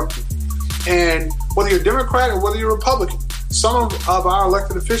corrupting. And whether you're Democrat or whether you're Republican, some of our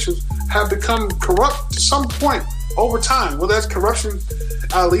elected officials have become corrupt to some point over time, whether that's corruption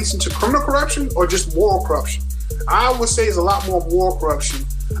leads into criminal corruption or just moral corruption. I would say it's a lot more moral corruption,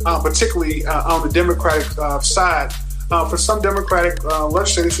 particularly on the Democratic side, for some Democratic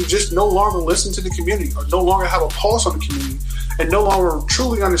legislators who just no longer listen to the community or no longer have a pulse on the community and no longer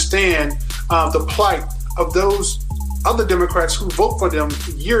truly understand the plight of those other Democrats who vote for them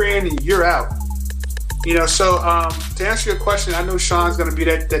year in and year out. So to answer your question, I know Sean's going to be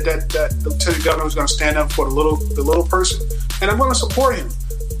that lieutenant governor who's going to stand up for the little person, and I'm going to support him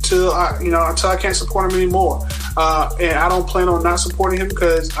until I can't support him anymore. And I don't plan on not supporting him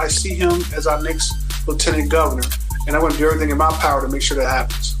because I see him as our next lieutenant governor, and I'm going to do everything in my power to make sure that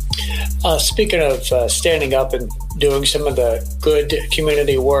happens. Speaking of standing up and doing some of the good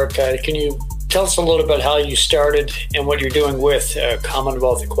community work, can you tell us a little bit how you started and what you're doing with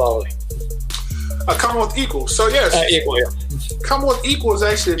Commonwealth Equality? Commonwealth Equal. So yes, Equal, yeah. Commonwealth Equal is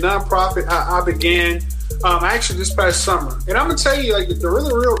actually a nonprofit I began actually this past summer, and I'm gonna tell you, like, the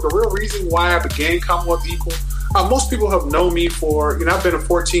real reason why I began Commonwealth Equal. Most people have known me for, I've been a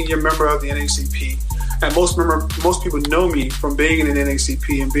 14-year member of the NAACP, and most people know me from being in the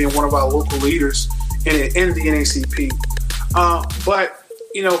NAACP and being one of our local leaders in the NAACP. But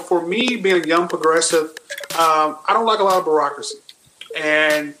for me, being a young progressive, I don't like a lot of bureaucracy,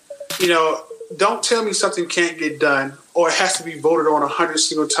 and don't tell me something can't get done or it has to be voted on 100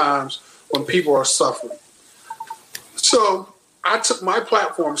 single times when people are suffering. So I took my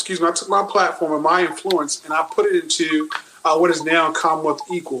platform and my influence, and I put it into what is now Commonwealth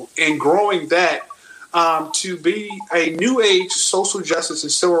Equal, and growing that to be a new age social justice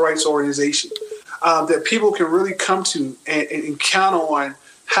and civil rights organization that people can really come to and count on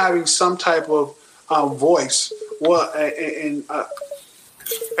having some type of voice.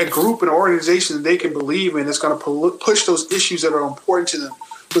 A group, an organization that they can believe in, that's going to push those issues that are important to them,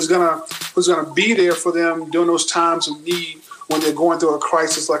 who's going to be there for them during those times of need when they're going through a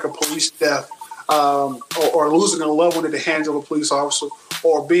crisis like a police death, or losing a loved one at the hands of a police officer,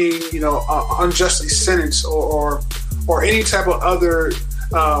 or being unjustly sentenced, or any type of other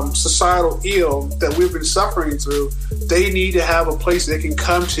societal ill that we've been suffering through. They need to have a place they can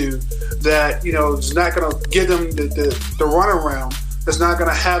come to that is not going to give them the runaround. That's not going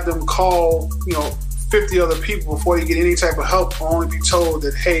to have them call 50 other people before they get any type of help, or only be told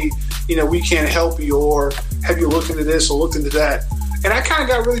that, hey, we can't help you, or have you looked into this or looked into that. And I kind of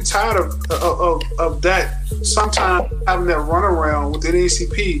got really tired of that, sometimes having that runaround with the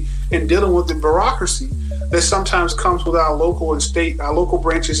NAACP and dealing with the bureaucracy that sometimes comes with our local and state, our local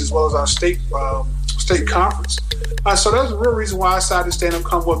branches, as well as our state state conference. So that was the real reason why I decided to stand up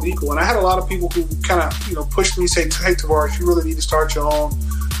Commonwealth Equal. And I had a lot of people who kind of, pushed me, say, hey, Tavares, you really need to start your own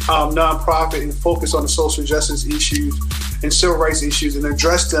nonprofit and focus on the social justice issues and civil rights issues and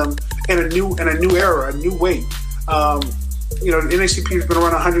address them in a new era, a new way. The NAACP has been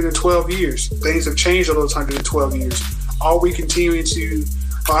around 112 years. Things have changed over those 112 years. Are we continuing to,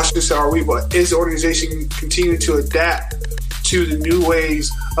 I should say, but is the organization continuing to adapt to the new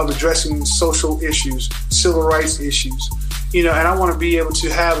ways of addressing social issues, civil rights issues? And I want to be able to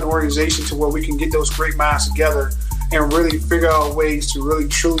have an organization to where we can get those great minds together and really figure out ways to really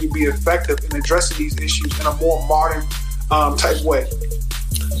truly be effective in addressing these issues in a more modern type way.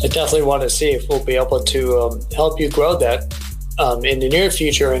 I definitely want to see if we'll be able to help you grow that in the near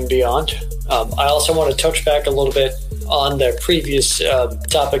future and beyond. I also want to touch back a little bit on the previous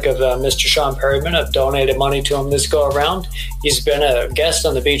topic of Mr. Sean Perryman. I've donated money to him this go around. He's been a guest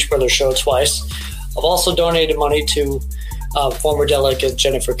on the Beach Brothers show twice. I've also donated money to former delegate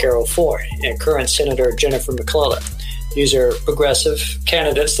Jennifer Carroll Ford and current Senator Jennifer McClellan. These are progressive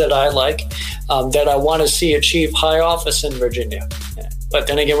candidates that I like, that I want to see achieve high office in Virginia. But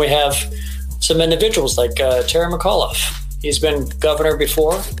then again, we have some individuals like Terry McAuliffe. He's been governor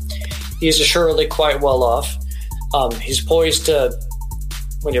before. He's assuredly quite well off. He's poised to,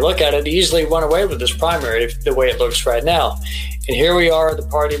 when you look at it, easily run away with this primary the way it looks right now. And here we are, the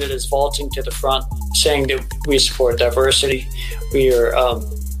party that is vaulting to the front, saying that we support diversity. We are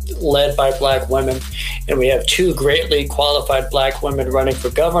led by black women, and we have two greatly qualified black women running for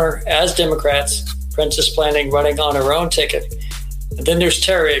governor as Democrats, Princess Planning running on her own ticket. And then there's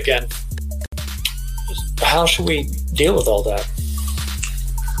Terry again. How should we deal with all that?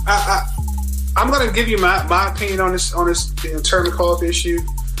 I'm going to give you my opinion on this Terry McAuliffe issue.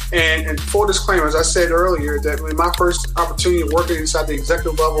 And full disclaimer, as I said earlier, that when my first opportunity of working inside the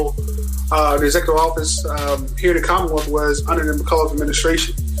executive level, the executive office here in the Commonwealth was under the McAuliffe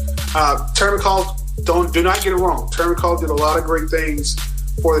administration. Terry McAuliffe, do not get it wrong. Terry McAuliffe did a lot of great things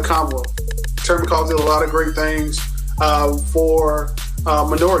for the Commonwealth. Terry McAuliffe did a lot of great things for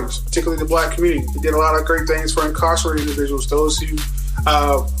minorities, particularly the black community. He did a lot of great things for incarcerated individuals, those who,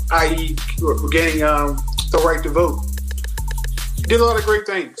 i.e., were getting the right to vote. He did a lot of great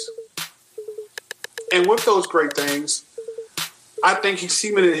things. And with those great things, I think he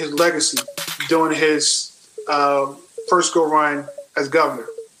cemented his legacy during his first go-run as governor.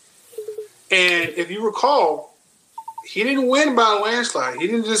 And if you recall, he didn't win by a landslide. He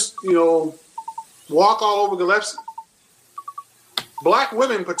didn't just, walk all over Gillespie. Black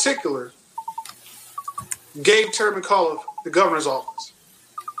women in particular gave Terry McAuliffe the governor's office.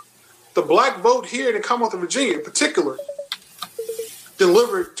 The black vote here in the Commonwealth of Virginia in particular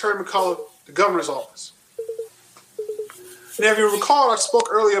delivered Terry McAuliffe the governor's office. Now, if you recall, I spoke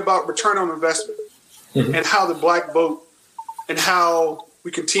earlier about return on investment and how the black vote and how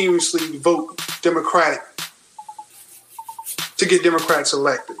we continuously vote Democratic to get Democrats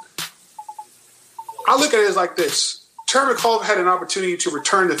elected. I look at it as like this. Terry McAuliffe had an opportunity to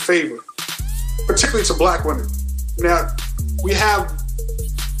return the favor, particularly to black women. Now, we have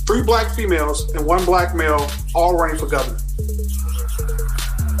 3 black females and 1 black male all running for governor.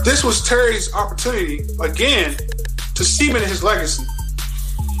 This was Terry's opportunity, again, to cement his legacy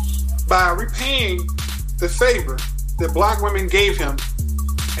by repaying the favor that black women gave him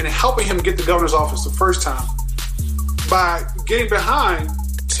and helping him get the governor's office the first time by getting behind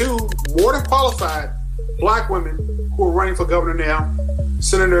 2 more than qualified black women who are running for governor now,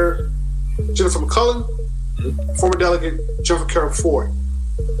 Senator Jennifer McClellan, former delegate Jennifer Carroll Ford.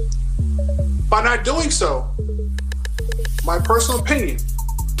 By not doing so, my personal opinion,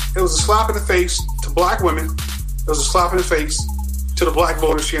 it was a slap in the face to black women. It was a slap in the face to the black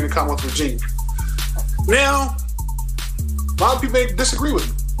voters here in the Commonwealth of Virginia. Now, a lot of people may disagree with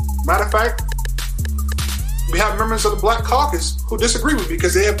me. Matter of fact, we have members of the Black Caucus who disagree with me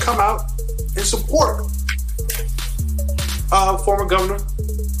because they have come out in support of former Governor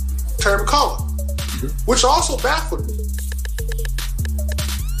Terry McAuliffe, which also baffled me.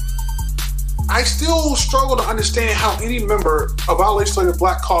 I still struggle to understand how any member of our legislative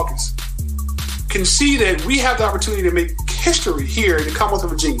Black Caucus can see that we have the opportunity to make history here in the Commonwealth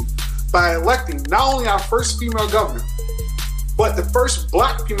of Virginia by electing not only our first female governor, but the first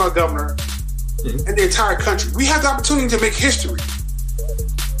black female governor in the entire country. We have the opportunity to make history.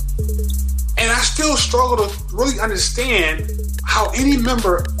 And I still struggle to really understand how any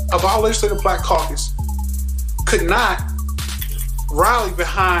member of our legislative Black Caucus could not rally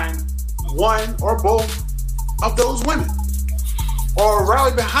behind one or both of those women, or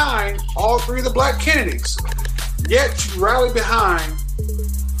rally behind all 3 of the black candidates. Yet you rally behind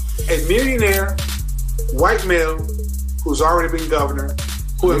a millionaire white male who's already been governor,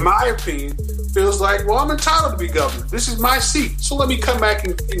 who, in my opinion, feels like, well, I'm entitled to be governor. This is my seat, so let me come back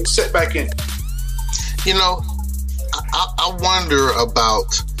and sit back in. You know, I wonder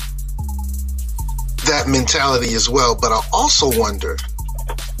about that mentality as well, but I also wonder,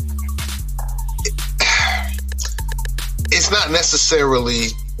 it's not necessarily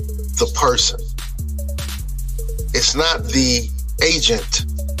the person. It's not the agent,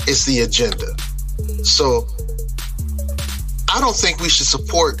 it's the agenda. So I don't think we should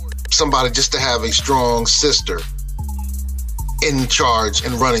support somebody just to have a strong sister in charge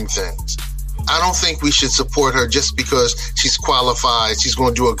and running things. I don't think we should support her just because she's qualified, she's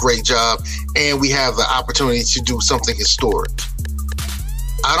going to do a great job, and we have the opportunity to do something historic.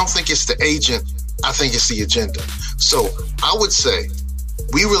 I don't think it's the agent. I think it's the agenda. So I would say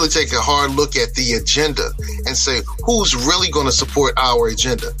we really take a hard look at the agenda and say, who's really going to support our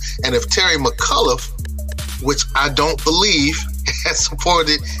agenda? And if Terry McAuliffe, which I don't believe has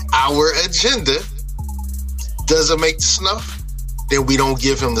supported our agenda, doesn't make the snuff, then we don't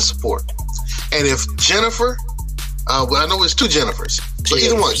give him the support. And if Jennifer, well, I know it's two Jennifers, so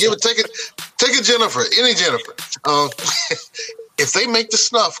either one, take a Jennifer, any Jennifer. If they make the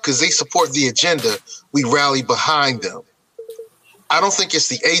snuff because they support the agenda, we rally behind them. I don't think it's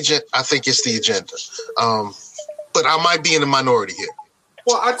the agent. I think it's the agenda. But I might be in the minority here.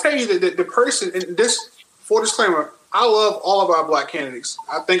 Well, I tell you that the person, and this, full disclaimer, I love all of our black candidates.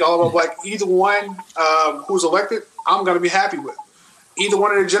 I think all of our black, either one who's elected, I'm going to be happy with. Either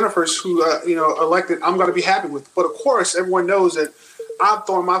one of the Jennifers who elected, I'm going to be happy with. But of course, everyone knows that I'm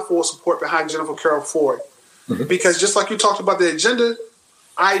throwing my full support behind Jennifer Carroll Ford. Mm-hmm. Because just like you talked about the agenda,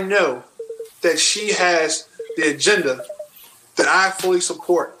 I know that she has the agenda that I fully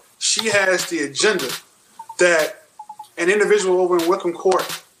support. She has the agenda that an individual over in Wickham Court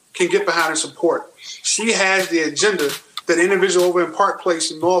can get behind and support. She has the agenda that an individual over in Park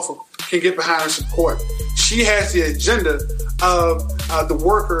Place in Norfolk can get behind and support. She has the agenda of the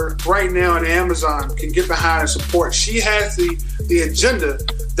worker right now in Amazon can get behind and support. She has the agenda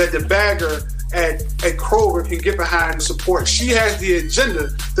that the bagger at Kroger can get behind and support. She has the agenda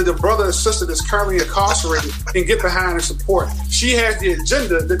that the brother or sister that's currently incarcerated can get behind and support. She has the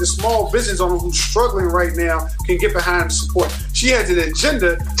agenda that the small business owner who's struggling right now can get behind and support. She has the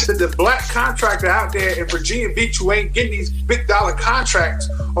agenda that the black contractor out there in Virginia Beach who ain't getting these big dollar contracts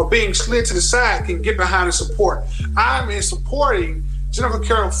or being slid to the side can get behind and support. I'm in supporting Jennifer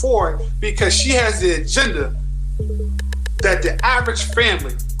Carroll Ford because she has the agenda that the average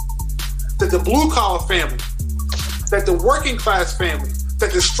family, that the blue-collar family, that the working-class family,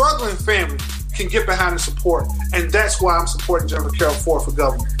 that the struggling family can get behind and support. And that's why I'm supporting Jennifer Carroll Ford for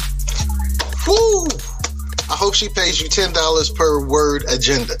governor. Woo! I hope she pays you $10 per word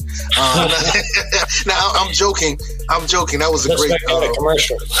agenda. Now, I'm joking. That was a great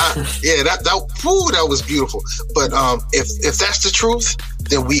commercial. that was beautiful. But if that's the truth,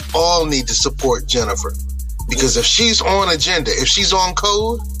 then we all need to support Jennifer. Because if she's on agenda, if she's on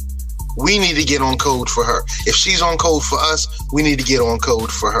code, we need to get on code for her. If she's on code for us, we need to get on code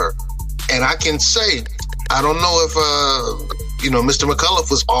for her. And I can say, I don't know if, Mr.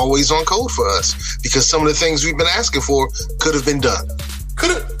 McAuliffe was always on code for us because some of the things we've been asking for could have been done.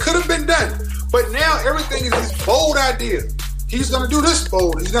 Could have been done. But now everything is this bold idea. He's going to do this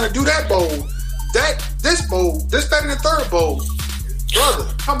bold. He's going to do that bold. This bold. This, that, and the third bold. Brother,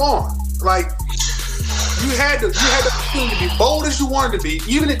 come on. Like, you had the opportunity to be bold as you wanted to be.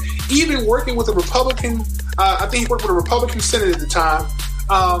 Even working with a Republican, I think he worked with a Republican Senate at the time,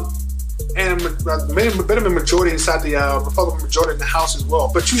 and a bit of a majority inside the Republican majority in the House as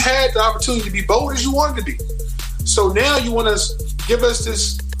well. But you had the opportunity to be bold as you wanted to be. So now you want to give us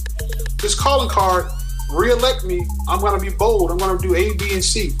this calling card, re-elect me, I'm going to be bold, I'm going to do A, B, and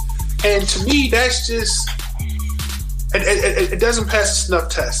C. And to me, that's just, it doesn't pass the snuff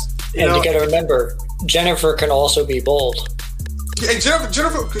test. You got to remember, Jennifer can also be bold. And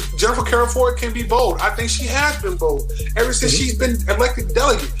Jennifer Carroll Ford can be bold. I think she has been bold ever since she's been elected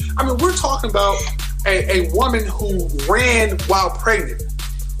delegate. I mean, we're talking about a woman who ran while pregnant,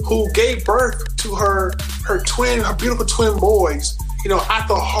 who gave birth to her beautiful twin boys,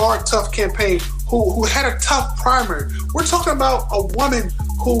 after a hard, tough campaign, who had a tough primary. We're talking about a woman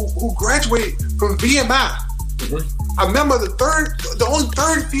who graduated from VMI. Mm-hmm. I remember the only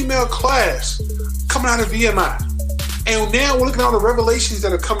third female class coming out of VMI. And now we're looking at all the revelations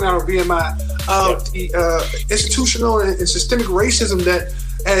that are coming out of VMI of the institutional and systemic racism that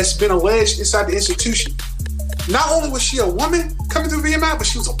has been alleged inside the institution. Not only was she a woman coming through VMI, but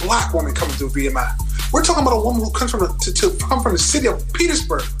she was a black woman coming through VMI. We're talking about a woman who comes from the city of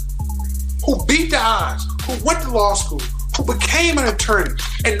Petersburg. who beat the odds, who went to law school, who became an attorney,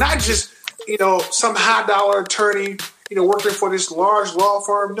 and not just, some high-dollar attorney, working for this large law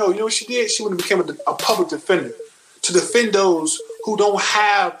firm. No, you know what she did? She went and became a public defender to defend those who don't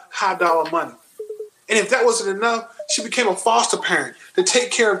have high-dollar money. And if that wasn't enough, she became a foster parent to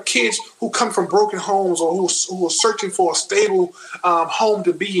take care of kids who come from broken homes or who are searching for a stable home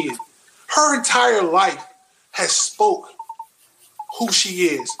to be in. Her entire life has spoke who she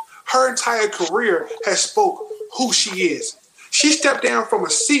is. Her entire career has spoke who she is. She stepped down from a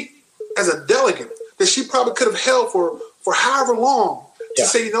seat as a delegate that she probably could have held for however long to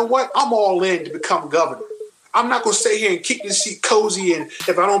say, you know what, I'm all in to become governor. I'm not going to stay here and keep this seat cozy, and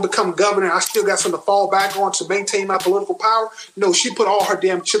if I don't become governor, I still got something to fall back on to maintain my political power. No, she put all her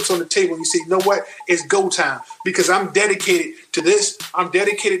damn chips on the table and you say, you know what, it's go time, because I'm dedicated to this. I'm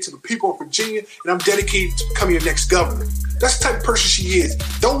dedicated to the people of Virginia, and I'm dedicated to becoming your next governor. That's the type of person she is.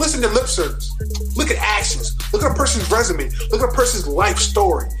 Don't listen to lip service. Look at actions. Look at a person's resume. Look at a person's life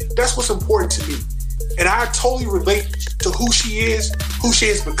story. That's what's important to me. And I totally relate to who she is, who she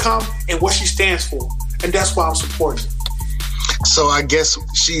has become, and what she stands for. And that's why I'm supporting her. So I guess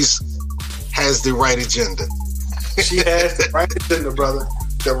has the right agenda. She has the right agenda, brother.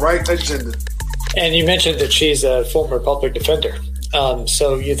 The right agenda. And you mentioned that she's a former public defender.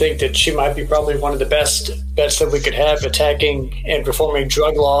 So you think that she might be probably one of the best bets that we could have attacking and reforming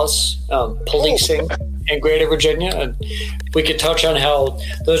drug laws, policing in Greater Virginia. And we could touch on how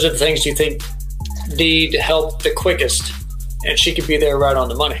those are the things you think need help the quickest. And she could be there right on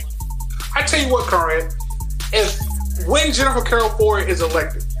the money. I tell you what, Conrad, when Jennifer Carroll Ford is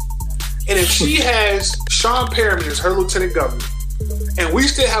elected, and if she has Sean Perriman as her lieutenant governor, and we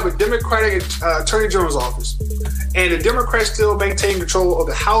still have a Democratic Attorney General's office, and the Democrats still maintain control of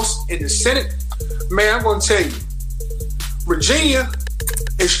the House and the Senate, man, I'm going to tell you, Virginia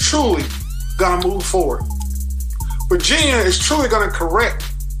is truly going to move forward. Virginia is truly going to correct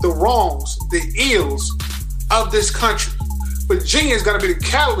the wrongs, the ills of this country. Virginia is going to be the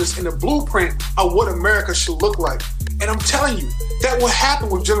catalyst and the blueprint of what America should look like. And I'm telling you, that will happen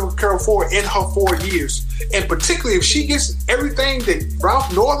with Jennifer Carroll Ford in her 4 years. And particularly if she gets everything that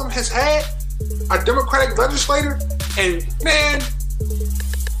Ralph Northam has had, a Democratic legislator, and man,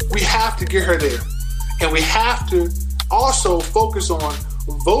 we have to get her there. And we have to also focus on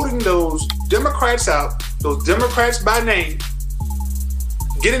voting those Democrats out, those Democrats by name,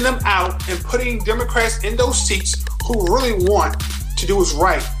 getting them out and putting Democrats in those seats who really want to do what's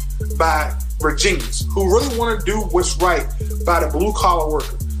right by Virginians, who really want to do what's right by the blue-collar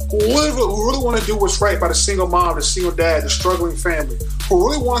worker, who really want to do what's right by the single mom, the single dad, the struggling family, who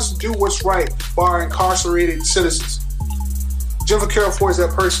really wants to do what's right by our incarcerated citizens. Jennifer Carroll Ford is that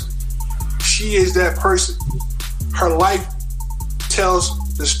person. She is that person. Her life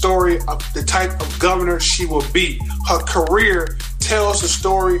tells the story of the type of governor she will be. Her career tells the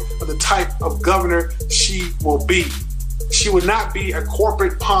story of the type of governor she will be. She would not be a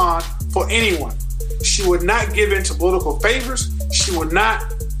corporate pawn for anyone. She would not give in to political favors. She would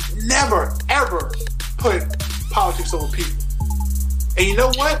never, ever put politics over people. And you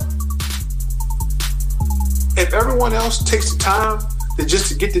know what? If everyone else takes the time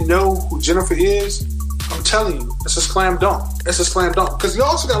to get to know who Jennifer is, I'm telling you, it's a slam dunk. It's a slam dunk. Because you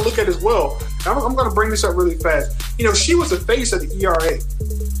also got to look at it as well. I'm going to bring this up really fast. She was the face of the ERA.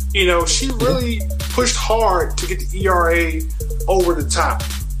 She really pushed hard to get the ERA over the top.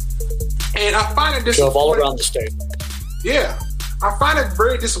 And I find it disappointing. Drove all around the state. Yeah. I find it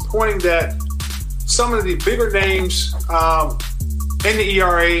very disappointing that some of the bigger names in the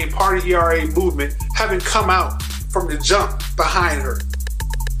ERA and part of the ERA movement haven't come out from the jump behind her.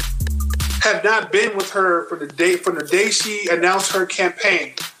 Have not been with her from the day she announced her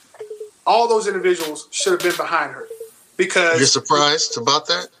campaign. All those individuals should have been behind her. Because you're surprised about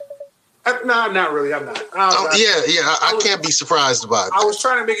that? No, not really. I'm not. I can't be surprised about it. I was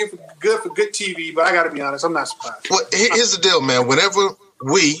trying to make it for good TV, but I got to be honest, I'm not surprised. Well, here's the deal, man. Whenever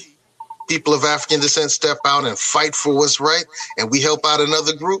we, people of African descent, step out and fight for what's right, and we help out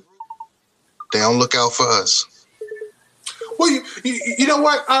another group, they don't look out for us. Well, you know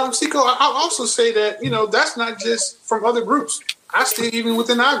what, Seiko, I'll also say that, that's not just from other groups. I see it even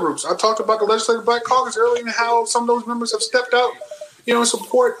within our groups. I talked about the Legislative Black Caucus earlier and how some of those members have stepped out, in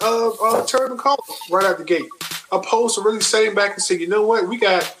support of Terry McAuliffe right out the gate, opposed to really sitting back and saying, you know what, we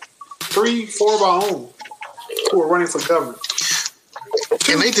got 3-4 of our own who are running for governor.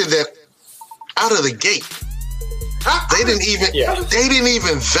 And they did that out of the gate. They didn't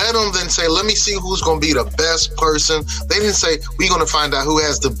even vet them, then say, let me see who's going to be the best person. They didn't say, we're going to find out who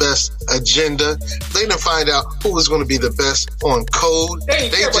has the best agenda. They didn't find out who was going to be the best on code.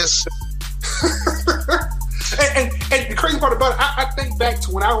 and the crazy part about it, I think back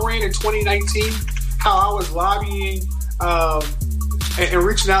to when I ran in 2019, how I was lobbying and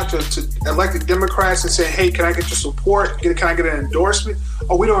reaching out to elected Democrats and saying, hey, can I get your support? Can I get an endorsement?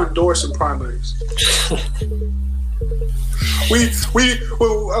 Oh, we don't endorse in primaries. we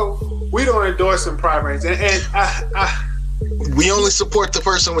don't endorse in primaries. And we only support the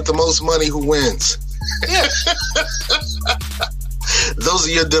person with the most money who wins. Yeah. Those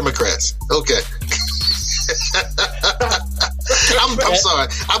are your Democrats. Okay. I'm sorry.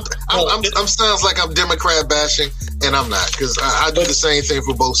 I'm sounds like I'm Democrat bashing, and I'm not, because I do the same thing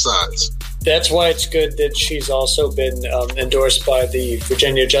for both sides. That's why it's good that she's also been endorsed by the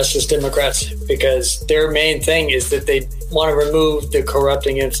Virginia Justice Democrats, because their main thing is that they want to remove the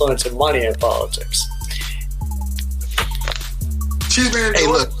corrupting influence of money in politics. She's been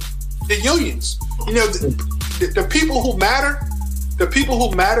endorsed. The unions. You know, the people who matter. The people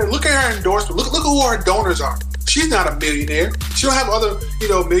who matter. Look at her endorsement. Look who her donors are. She's not a millionaire. She don't have other,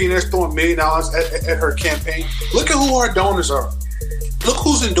 millionaires throwing $1 million at her campaign. Look at who her donors are. Look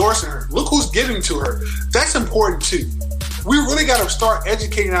who's endorsing her. Look who's giving to her. That's important too. We really got to start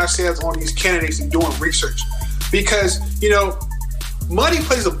educating ourselves on these candidates and doing research, because money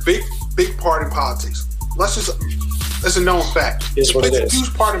plays a big part in politics. That's a known fact. It plays a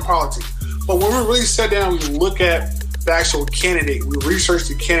huge part in politics. But when we really sit down, we look at the actual candidate, we research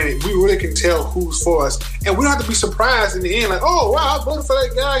the candidate, we really can tell who's for us. And we don't have to be surprised in the end, like, oh, wow, I voted for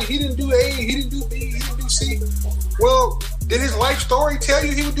that guy. He didn't do A, he didn't do B, he didn't do C. Well, did his life story tell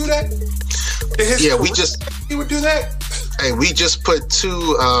you he would do that? He would do that? Hey, we just put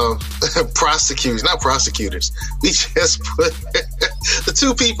two not prosecutors. We just put the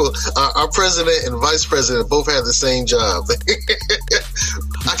two people, our president and vice president, both have the same job.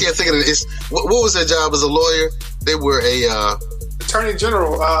 I can't think of it. What was their job as a lawyer? They were a Attorney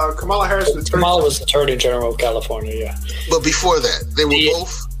General. Kamala Harris was Kamala was Attorney General of California, yeah. But before that, they were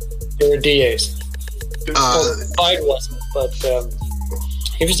both? They were DAs. Biden wasn't, but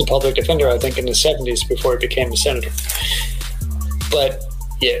he was a public defender, I think, in the 70s before he became a senator. But,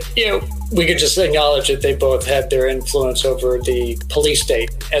 yeah, we could just acknowledge that they both had their influence over the police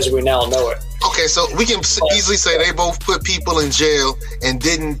state as we now know it. Okay, so we can easily say they both put people in jail and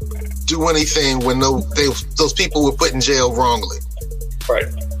didn't do anything when those people were put in jail wrongly. Right.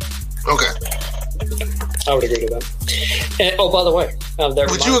 Okay. I would agree to that. And, by the way,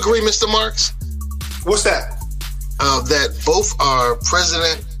 would you agree, Mr. Marks? What's that? That both our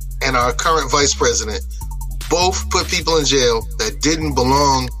president and our current vice president both put people in jail that didn't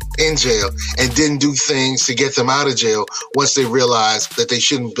belong in jail and didn't do things to get them out of jail once they realized that they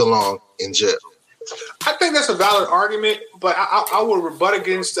shouldn't belong in jail. I think that's a valid argument, but I would rebut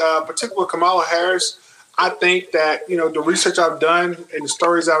against particularly Kamala Harris. I think that, the research I've done and the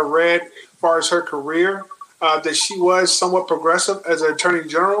stories I've read as far as her career, that she was somewhat progressive as an attorney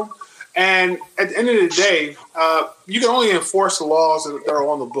general. And at the end of the day, you can only enforce the laws that are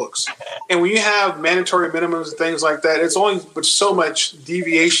on the books. And when you have mandatory minimums and things like that, it's only but so much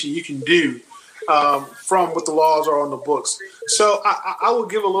deviation you can do from what the laws are on the books. So I will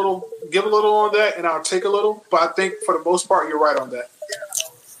give a little on that, and I'll take a little. But I think for the most part, you're right on that.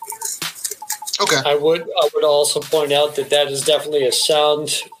 Okay. I would also point out that is definitely a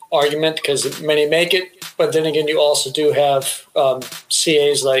sound argument, because many make it. But then again, you also do have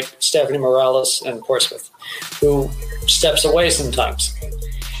CAs like Stephanie Morales and Portsmouth, who steps away sometimes.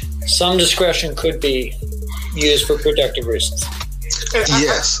 Some discretion could be used for productive reasons.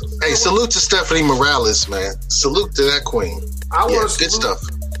 Yes. Hey, salute to Stephanie Morales, man. Salute to that queen. Good stuff.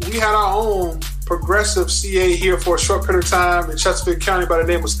 We had our own progressive CA here for a short period of time in Chesterfield County by the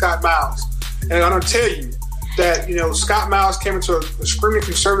name of Scott Miles. And I'm going to tell you that, Scott Miles came into a screaming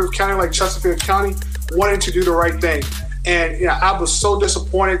conservative county like Chesterfield County, wanting to do the right thing. And, I was so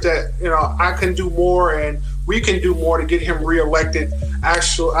disappointed that, I can do more and we can do more to get him reelected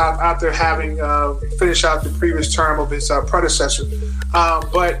after having finished out the previous term of his predecessor.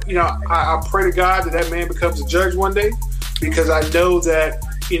 But, I pray to God that man becomes a judge one day, because I know that,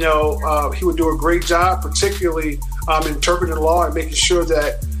 he would do a great job, particularly interpreting the law and making sure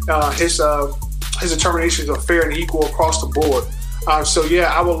that his determinations are fair and equal across the board.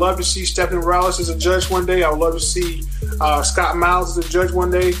 I would love to see Stephanie Morales as a judge one day. I would love to see Scott Miles as a judge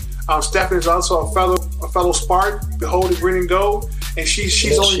one day. Stephanie is also a fellow Spartan, beholding green and gold, and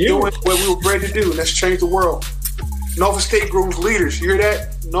she's only doing what we were bred to do, and that's change the world. Norfolk State grooms leaders. You hear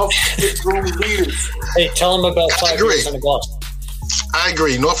that? Norfolk State grooms leaders. Hey, tell them about 5 years in the Boston. I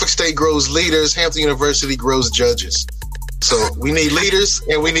agree. Norfolk State grows leaders. Hampton University grows judges. So we need leaders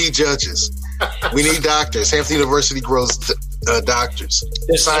and we need judges. We need doctors. Hampton University grows doctors.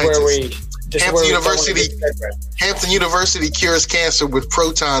 This is where we Hampton University cures cancer with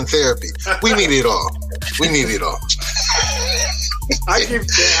proton therapy. We need it all. We need it all. I give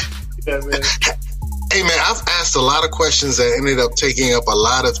that, man. Hey, man, I've asked a lot of questions that ended up taking up a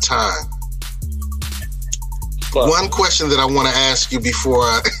lot of time. But one question that I want to ask you before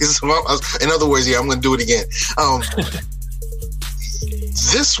in other words, I'm going to do it again.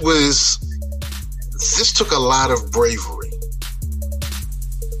 This took a lot of bravery.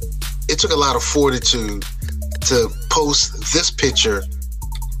 It took a lot of fortitude to post this picture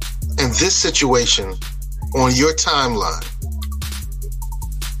and this situation on your timeline.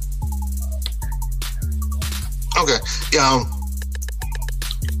 Okay.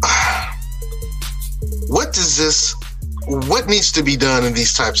 What needs to be done in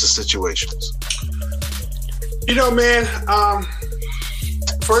these types of situations? Man,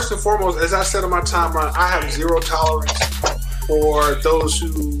 first and foremost, as I said on my timeline, I have zero tolerance for those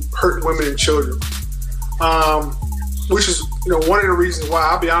who hurt women and children. Which is, one of the reasons why,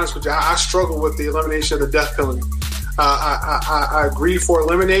 I'll be honest with you, I struggle with the elimination of the death penalty. I agree for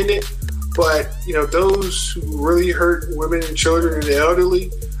eliminating it, but, those who really hurt women and children and the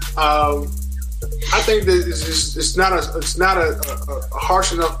elderly, I think that it's not a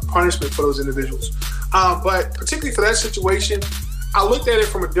harsh enough punishment for those individuals. But particularly for that situation, I looked at it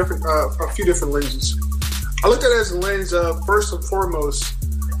from a few different lenses. I looked at it as a lens of, first and foremost,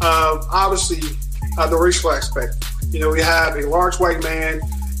 obviously the racial aspect. We have a large white man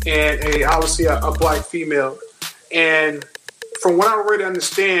and obviously a black female. And from what I already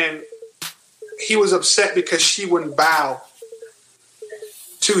understand, he was upset because she wouldn't bow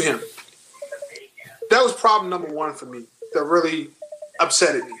to him. That was problem number one for me that really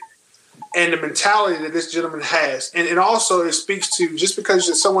upset me. And the mentality that this gentleman has. And also it speaks to, just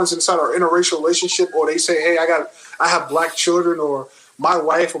because someone's inside an interracial relationship, or they say, hey, I have black children, or my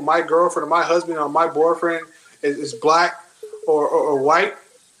wife or my girlfriend or my husband or my boyfriend is black or white,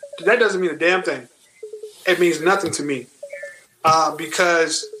 that doesn't mean a damn thing. It means nothing to me.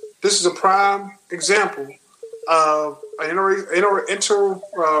 Because this is a prime example of an interracial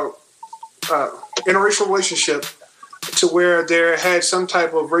relationship to where there had some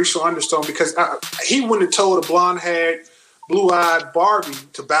type of racial undertone, because he wouldn't have told a blonde-haired, blue-eyed Barbie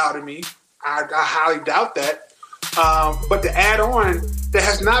to bow to me. I highly doubt that. But to add on, there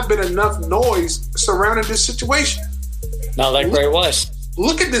has not been enough noise surrounding this situation. Not like Ray Rice.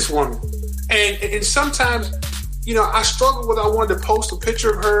 Look at this woman. And sometimes, I struggle with, I wanted to post a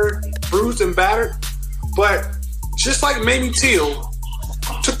picture of her bruised and battered, but just like Mamie Till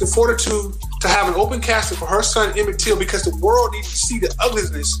took the fortitude to have an open casket for her son, Emmett Till, because the world needs to see the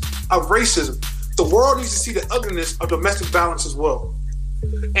ugliness of racism. The world needs to see the ugliness of domestic violence as well.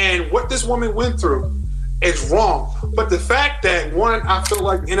 And what this woman went through is wrong. But the fact that, one, I feel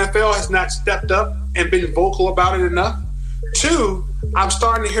like the NFL has not stepped up and been vocal about it enough. Two, I'm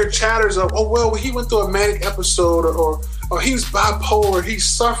starting to hear chatters of, he went through a manic episode, or he's bipolar, he's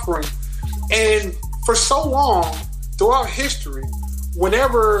suffering. And for so long, throughout history,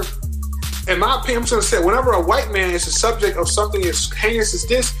 whenever, in my opinion, I'm just going to say, whenever a white man is the subject of something as heinous as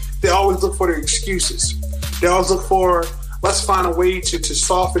this, they always look for the excuses. They always look for, let's find a way to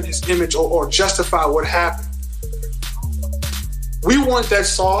soften his image or justify what happened. We want that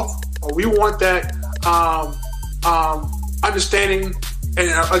soft, or we want that understanding.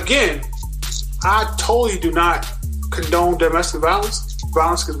 And again, I totally do not condone domestic violence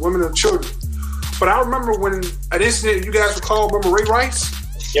against women and children. But I remember when an incident, you guys recall, remember Ray Rice?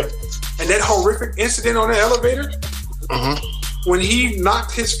 Yep. And that horrific incident on the elevator? Mm-hmm. When he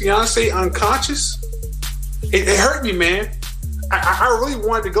knocked his fiancée unconscious? It hurt me, man. I really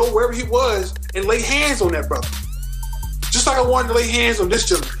wanted to go wherever he was and lay hands on that brother. Just like I wanted to lay hands on this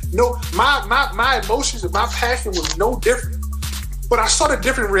gentleman. No, my emotions and my passion was no different. But I saw the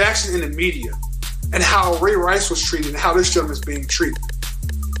different reactions in the media and how Ray Rice was treated and how this gentleman is being treated.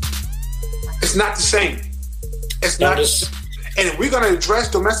 It's not the same. It's not. And if we're going to address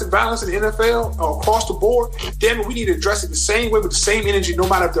domestic violence in the NFL or across the board, damn it, we need to address it the same way with the same energy, no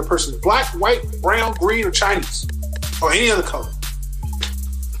matter if the person is black, white, brown, green, or Chinese, or any other color.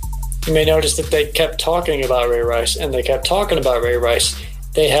 You may notice that they kept talking about Ray Rice, and they kept talking about Ray Rice.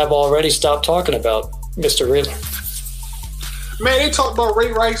 They have already stopped talking about Mr. Reeler. Man, they talked about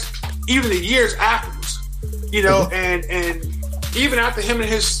Ray Rice even the years afterwards, and even after him and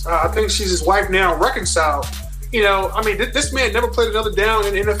his, I think she's his wife now, reconciled. This man never played another down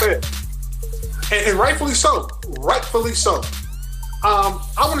in the NFL. And rightfully so. Rightfully so. I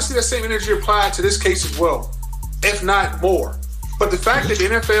want to see that same energy applied to this case as well, if not more. But the fact that the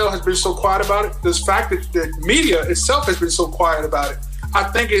NFL has been so quiet about it, the fact that the media itself has been so quiet about it, I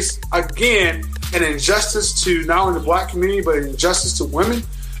think it's, again, an injustice to not only the black community, but an injustice to women.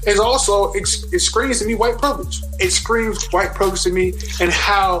 It's also, it screams to me white privilege. It screams white privilege to me, and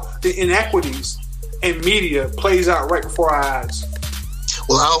how the inequities in media plays out right before our eyes.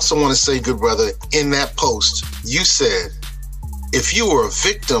 Well, I also want to say, good brother, in that post, you said, if you were a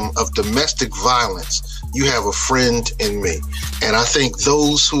victim of domestic violence, you have a friend in me. And I think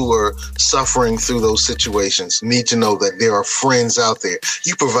those who are suffering through those situations need to know that there are friends out there.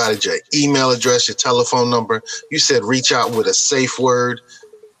 You provided your email address, your telephone number. You said reach out with a safe word.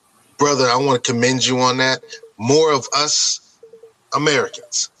 Brother, I want to commend you on that. More of us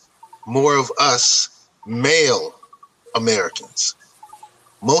Americans, more of us male Americans,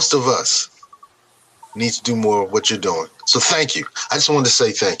 most of us need to do more of what you're doing. So thank you. I just wanted to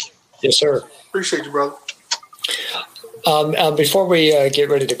say thank you. Yes, sir. Appreciate you, brother. Before we get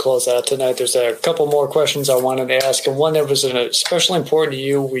ready to close out tonight, there's a couple more questions I wanted to ask. And one that was especially important to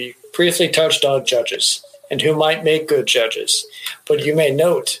you, we briefly touched on judges and who might make good judges. But you may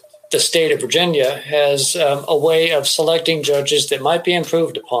note the state of Virginia has a way of selecting judges that might be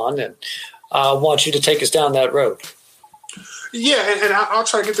improved upon. And I want you to take us down that road. Yeah, and I'll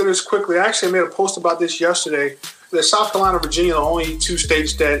try to get through this quickly. I actually made a post about this yesterday. That South Carolina and Virginia are the only two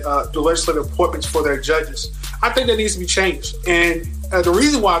states that do legislative appointments for their judges. I think that needs to be changed. And the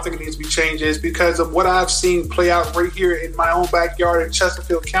reason why I think it needs to be changed is because of what I've seen play out right here in my own backyard in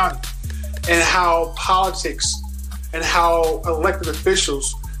Chesterfield County, and how politics and how elected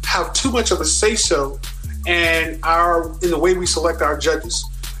officials have too much of a say-so in the way we select our judges.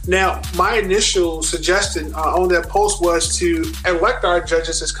 Now, my initial suggestion on that post was to elect our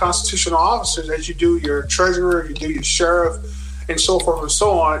judges as constitutional officers, as you do your treasurer, you do your sheriff, and so forth and so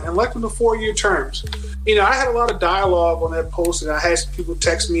on, and elect them to 4-year terms. You know, I had a lot of dialogue on that post, and I had some people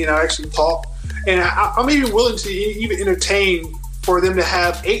text me, and I actually talked. And I'm even willing to even entertain for them to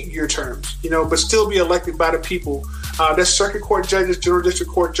have 8-year terms, you know, but still be elected by the people. That's circuit court judges, general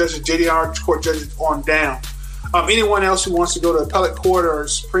district court judges, JDR court judges on down. Anyone else who wants to go to appellate court or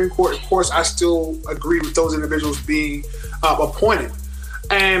Supreme Court, of course, I still agree with those individuals being appointed.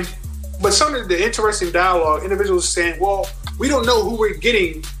 But some of the interesting dialogue, individuals saying, well, we don't know who we're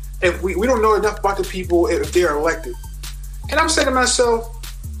getting if we don't know enough about the people if they're elected. And I'm saying to myself,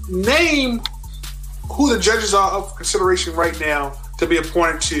 name who the judges are up for consideration right now to be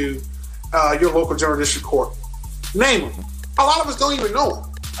appointed to your local general district court. Name them. A lot of us don't even know them.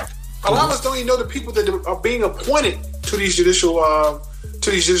 A lot of us don't even know the people that are being appointed to these judicial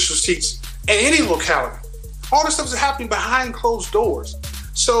seats in any locality. All this stuff is happening behind closed doors.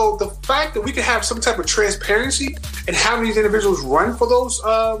 So the fact that we can have some type of transparency and having these individuals run for those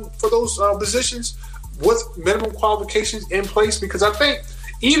positions with minimum qualifications in place, because I think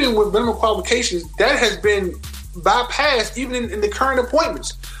even with minimum qualifications, that has been bypassed even in the current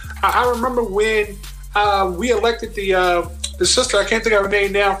appointments. I remember when we elected the sister, I can't think of her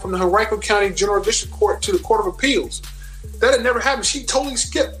name now, from the Henrico County General District Court to the Court of Appeals. That had never happened. She totally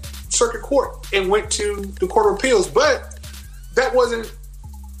skipped circuit court and went to the Court of Appeals. But that wasn't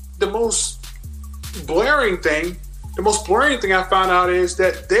the most blaring thing. The most blaring thing I found out is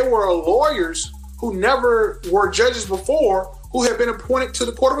that there were lawyers who never were judges before who had been appointed to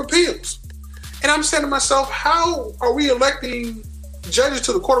the Court of Appeals. And I'm saying to myself, how are we electing judges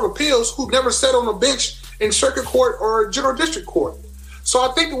to the Court of Appeals who never sat on a bench in circuit court or general district court? So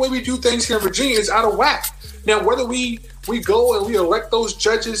I think the way we do things here in Virginia is out of whack. Now, whether we go and we elect those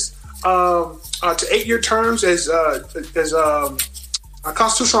judges to 8-year terms as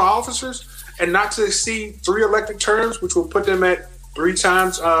constitutional officers and not to exceed 3 elected terms, which will put them at 3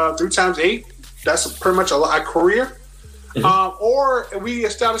 times 8. That's pretty much a career. Mm-hmm. Or we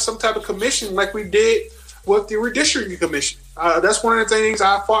establish some type of commission like we did with the redistricting commission. That's one of the things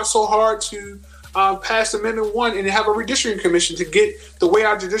I fought so hard to pass Amendment 1 and have a redistricting commission to get the way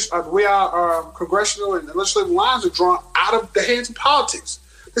our congressional and legislative lines are drawn out of the hands of politics.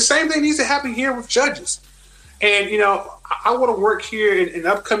 The same thing needs to happen here with judges. And, you know, I want to work here in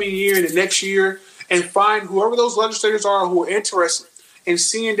the upcoming year and the next year and find whoever those legislators are who are interested in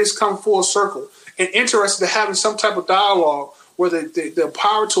seeing this come full circle and interested in having some type of dialogue where the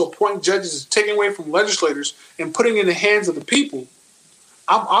power to appoint judges is taken away from legislators and putting in the hands of the people.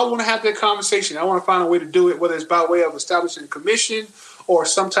 I want to have that conversation. I want to find a way to do it, whether it's by way of establishing a commission or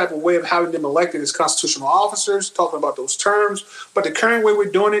some type of way of having them elected as constitutional officers, talking about those terms. But the current way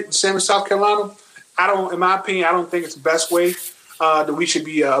we're doing it in South Carolina, in my opinion, I don't think it's the best way that we should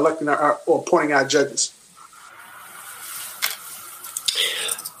be electing or appointing our judges.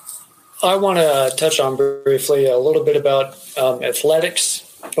 I want to touch on briefly a little bit about athletics.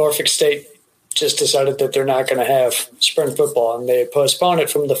 Norfolk State just decided that they're not going to have spring football, and they postponed it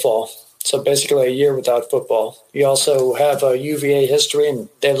from the fall. So basically a year without football. You also have a UVA history, and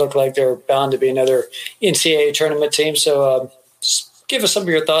they look like they're bound to be another NCAA tournament team. So just give us some of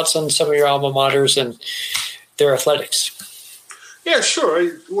your thoughts on some of your alma maters and their athletics. Yeah,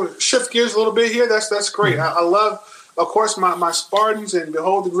 sure. We'll shift gears a little bit here. That's great. Mm-hmm. I love, of course, my Spartans and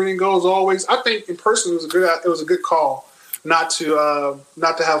behold the green and gold as always. I think in person it was a good call not to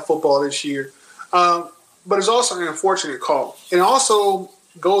have football this year, but it's also an unfortunate call, and also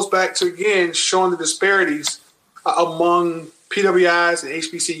goes back to, again, showing the disparities among PWIs and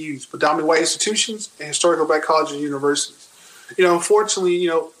HBCUs, predominantly white institutions and historical black colleges and universities. Unfortunately,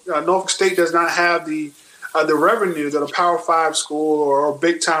 Norfolk State does not have the revenue that a Power 5 school or a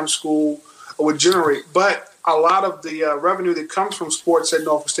big-time school would generate. But a lot of the revenue that comes from sports at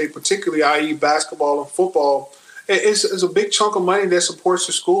Norfolk State, particularly, i.e. basketball and football, is a big chunk of money that supports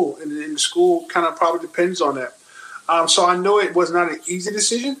the school, and the school kind of probably depends on that. So I know it was not an easy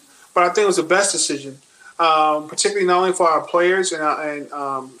decision, but I think it was the best decision, particularly not only for our players and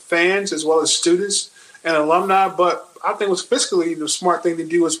fans as well as students and alumni, but I think it was fiscally the smart thing to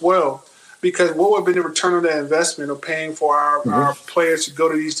do as well, because what would have been the return on that investment of paying for our players to go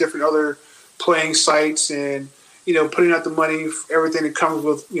to these different other playing sites and, putting out the money, everything that comes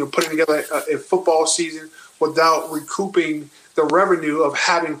with, putting together a football season without recouping the revenue of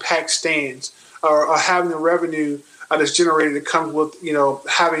having packed stands or having the revenue that's generated that comes with,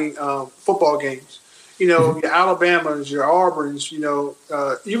 having football games. Your Alabamas, your Auburns,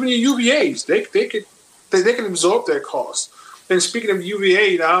 even your UVAs, they can absorb their costs. And speaking of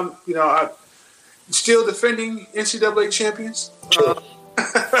UVA, I'm still defending NCAA champions.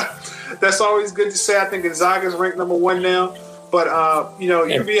 That's always good to say. I think Gonzaga's ranked number 1 now, but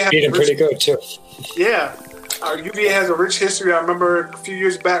UVA has beating pretty good too. Yeah. UVA has a rich history. I remember a few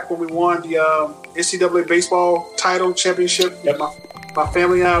years back when we won the NCAA baseball title championship. Yep. My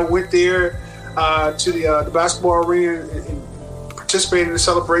family and I went there to the basketball arena and participated in the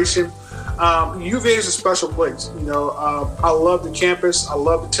celebration. UVA is a special place. I love the campus. I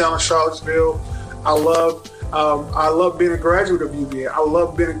love the town of Charlottesville. I love being a graduate of UVA. I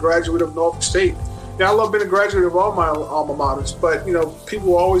love being a graduate of Norfolk State. I love being a graduate of all my alma maters, but,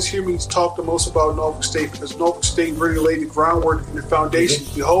 people always hear me talk the most about Norfolk State because Norfolk State really laid the groundwork and the foundation.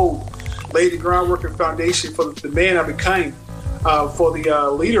 Mm-hmm. Behold, laid the groundwork and foundation for the man I became, for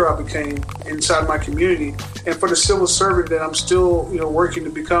the leader I became inside my community, and for the civil servant that I'm still, working to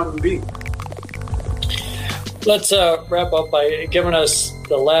become and be. Let's wrap up by giving us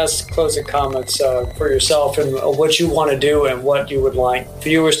the last closing comments for yourself and what you want to do and what you would like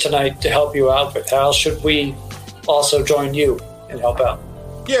viewers tonight to help you out with. How should we also join you and help out?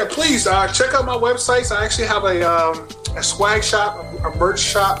 Yeah, please check out my websites. I actually have a swag shop, a merch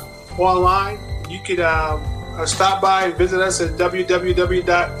shop online. You could stop by and visit us at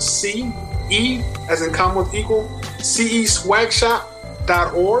www.ce, as in common with equal,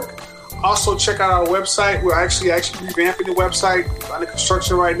 ceswagshop.org. Also, check out our website. We're actually revamping the website. It's under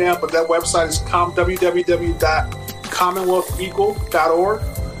construction right now, but that website is www.commonwealthequal.org.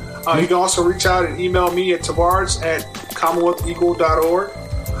 You can also reach out and email me at tavares@commonwealthequal.org.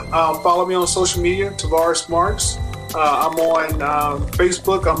 Follow me on social media, Tavares Marks. I'm on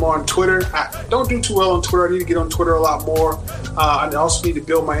Facebook. I'm on Twitter. I don't do too well on Twitter. I need to get on Twitter a lot more. I also need to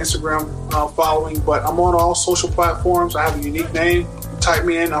build my Instagram following, but I'm on all social platforms. I have a unique name. Type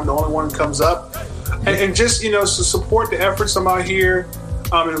me in. I'm the only one that comes up. And just, to support the efforts I'm out here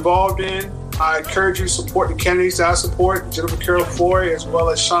involved in, I encourage you to support the candidates that I support, Jennifer Carroll Flory, as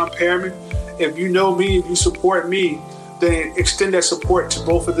well as Sean Perriman. If you know me, if you support me, then extend that support to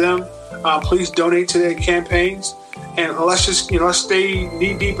both of them. Please donate to their campaigns. And let's just, let's stay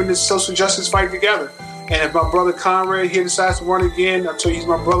knee deep in this social justice fight together. And if my brother Conrad here decides to run again, I'll tell you he's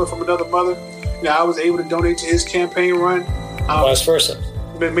my brother from another mother. I was able to donate to his campaign run. Vice versa.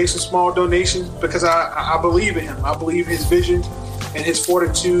 Make some small donations because I believe in him. I believe in his vision and his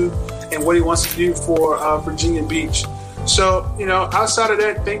fortitude and what he wants to do for Virginia Beach. So, outside of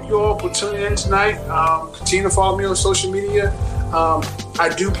that, thank you all for tuning in tonight. Continue to follow me on social media. I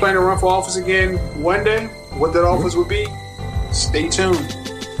do plan to run for office again one day. What that office will be, stay tuned.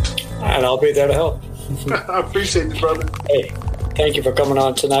 And I'll be there to help. I appreciate it, brother. Hey, thank you for coming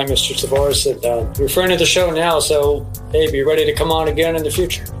on tonight, Mr. Tavares. And, you're a friend of the show now, so, hey, be ready to come on again in the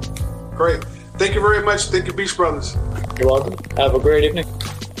future. Great. Thank you very much. Thank you, Beach Brothers. You're welcome. Have a great evening.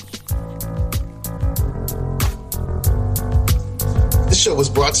 This show was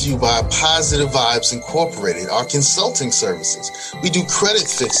brought to you by Positive Vibes Incorporated, our consulting services. We do credit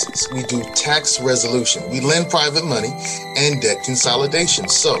fixes. We do tax resolution. We lend private money and debt consolidation.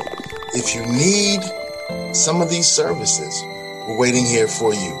 So if you need some of these services, we're waiting here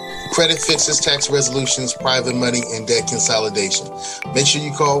for you. Credit fixes, tax resolutions, private money, and debt consolidation. Make sure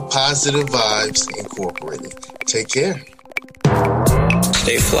you call Positive Vibes Incorporated. Take care.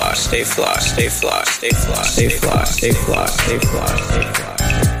 Stay fly, stay fly, stay fly, stay fly, stay fly, stay fly, stay fly, stay fly.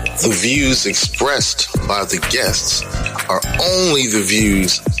 The views expressed by the guests are only the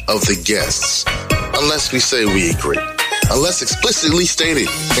views of the guests, unless we say we agree. Unless explicitly stated.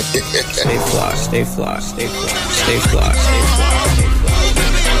 Stay fly, stay fly, stay fly, stay fly, stay fly.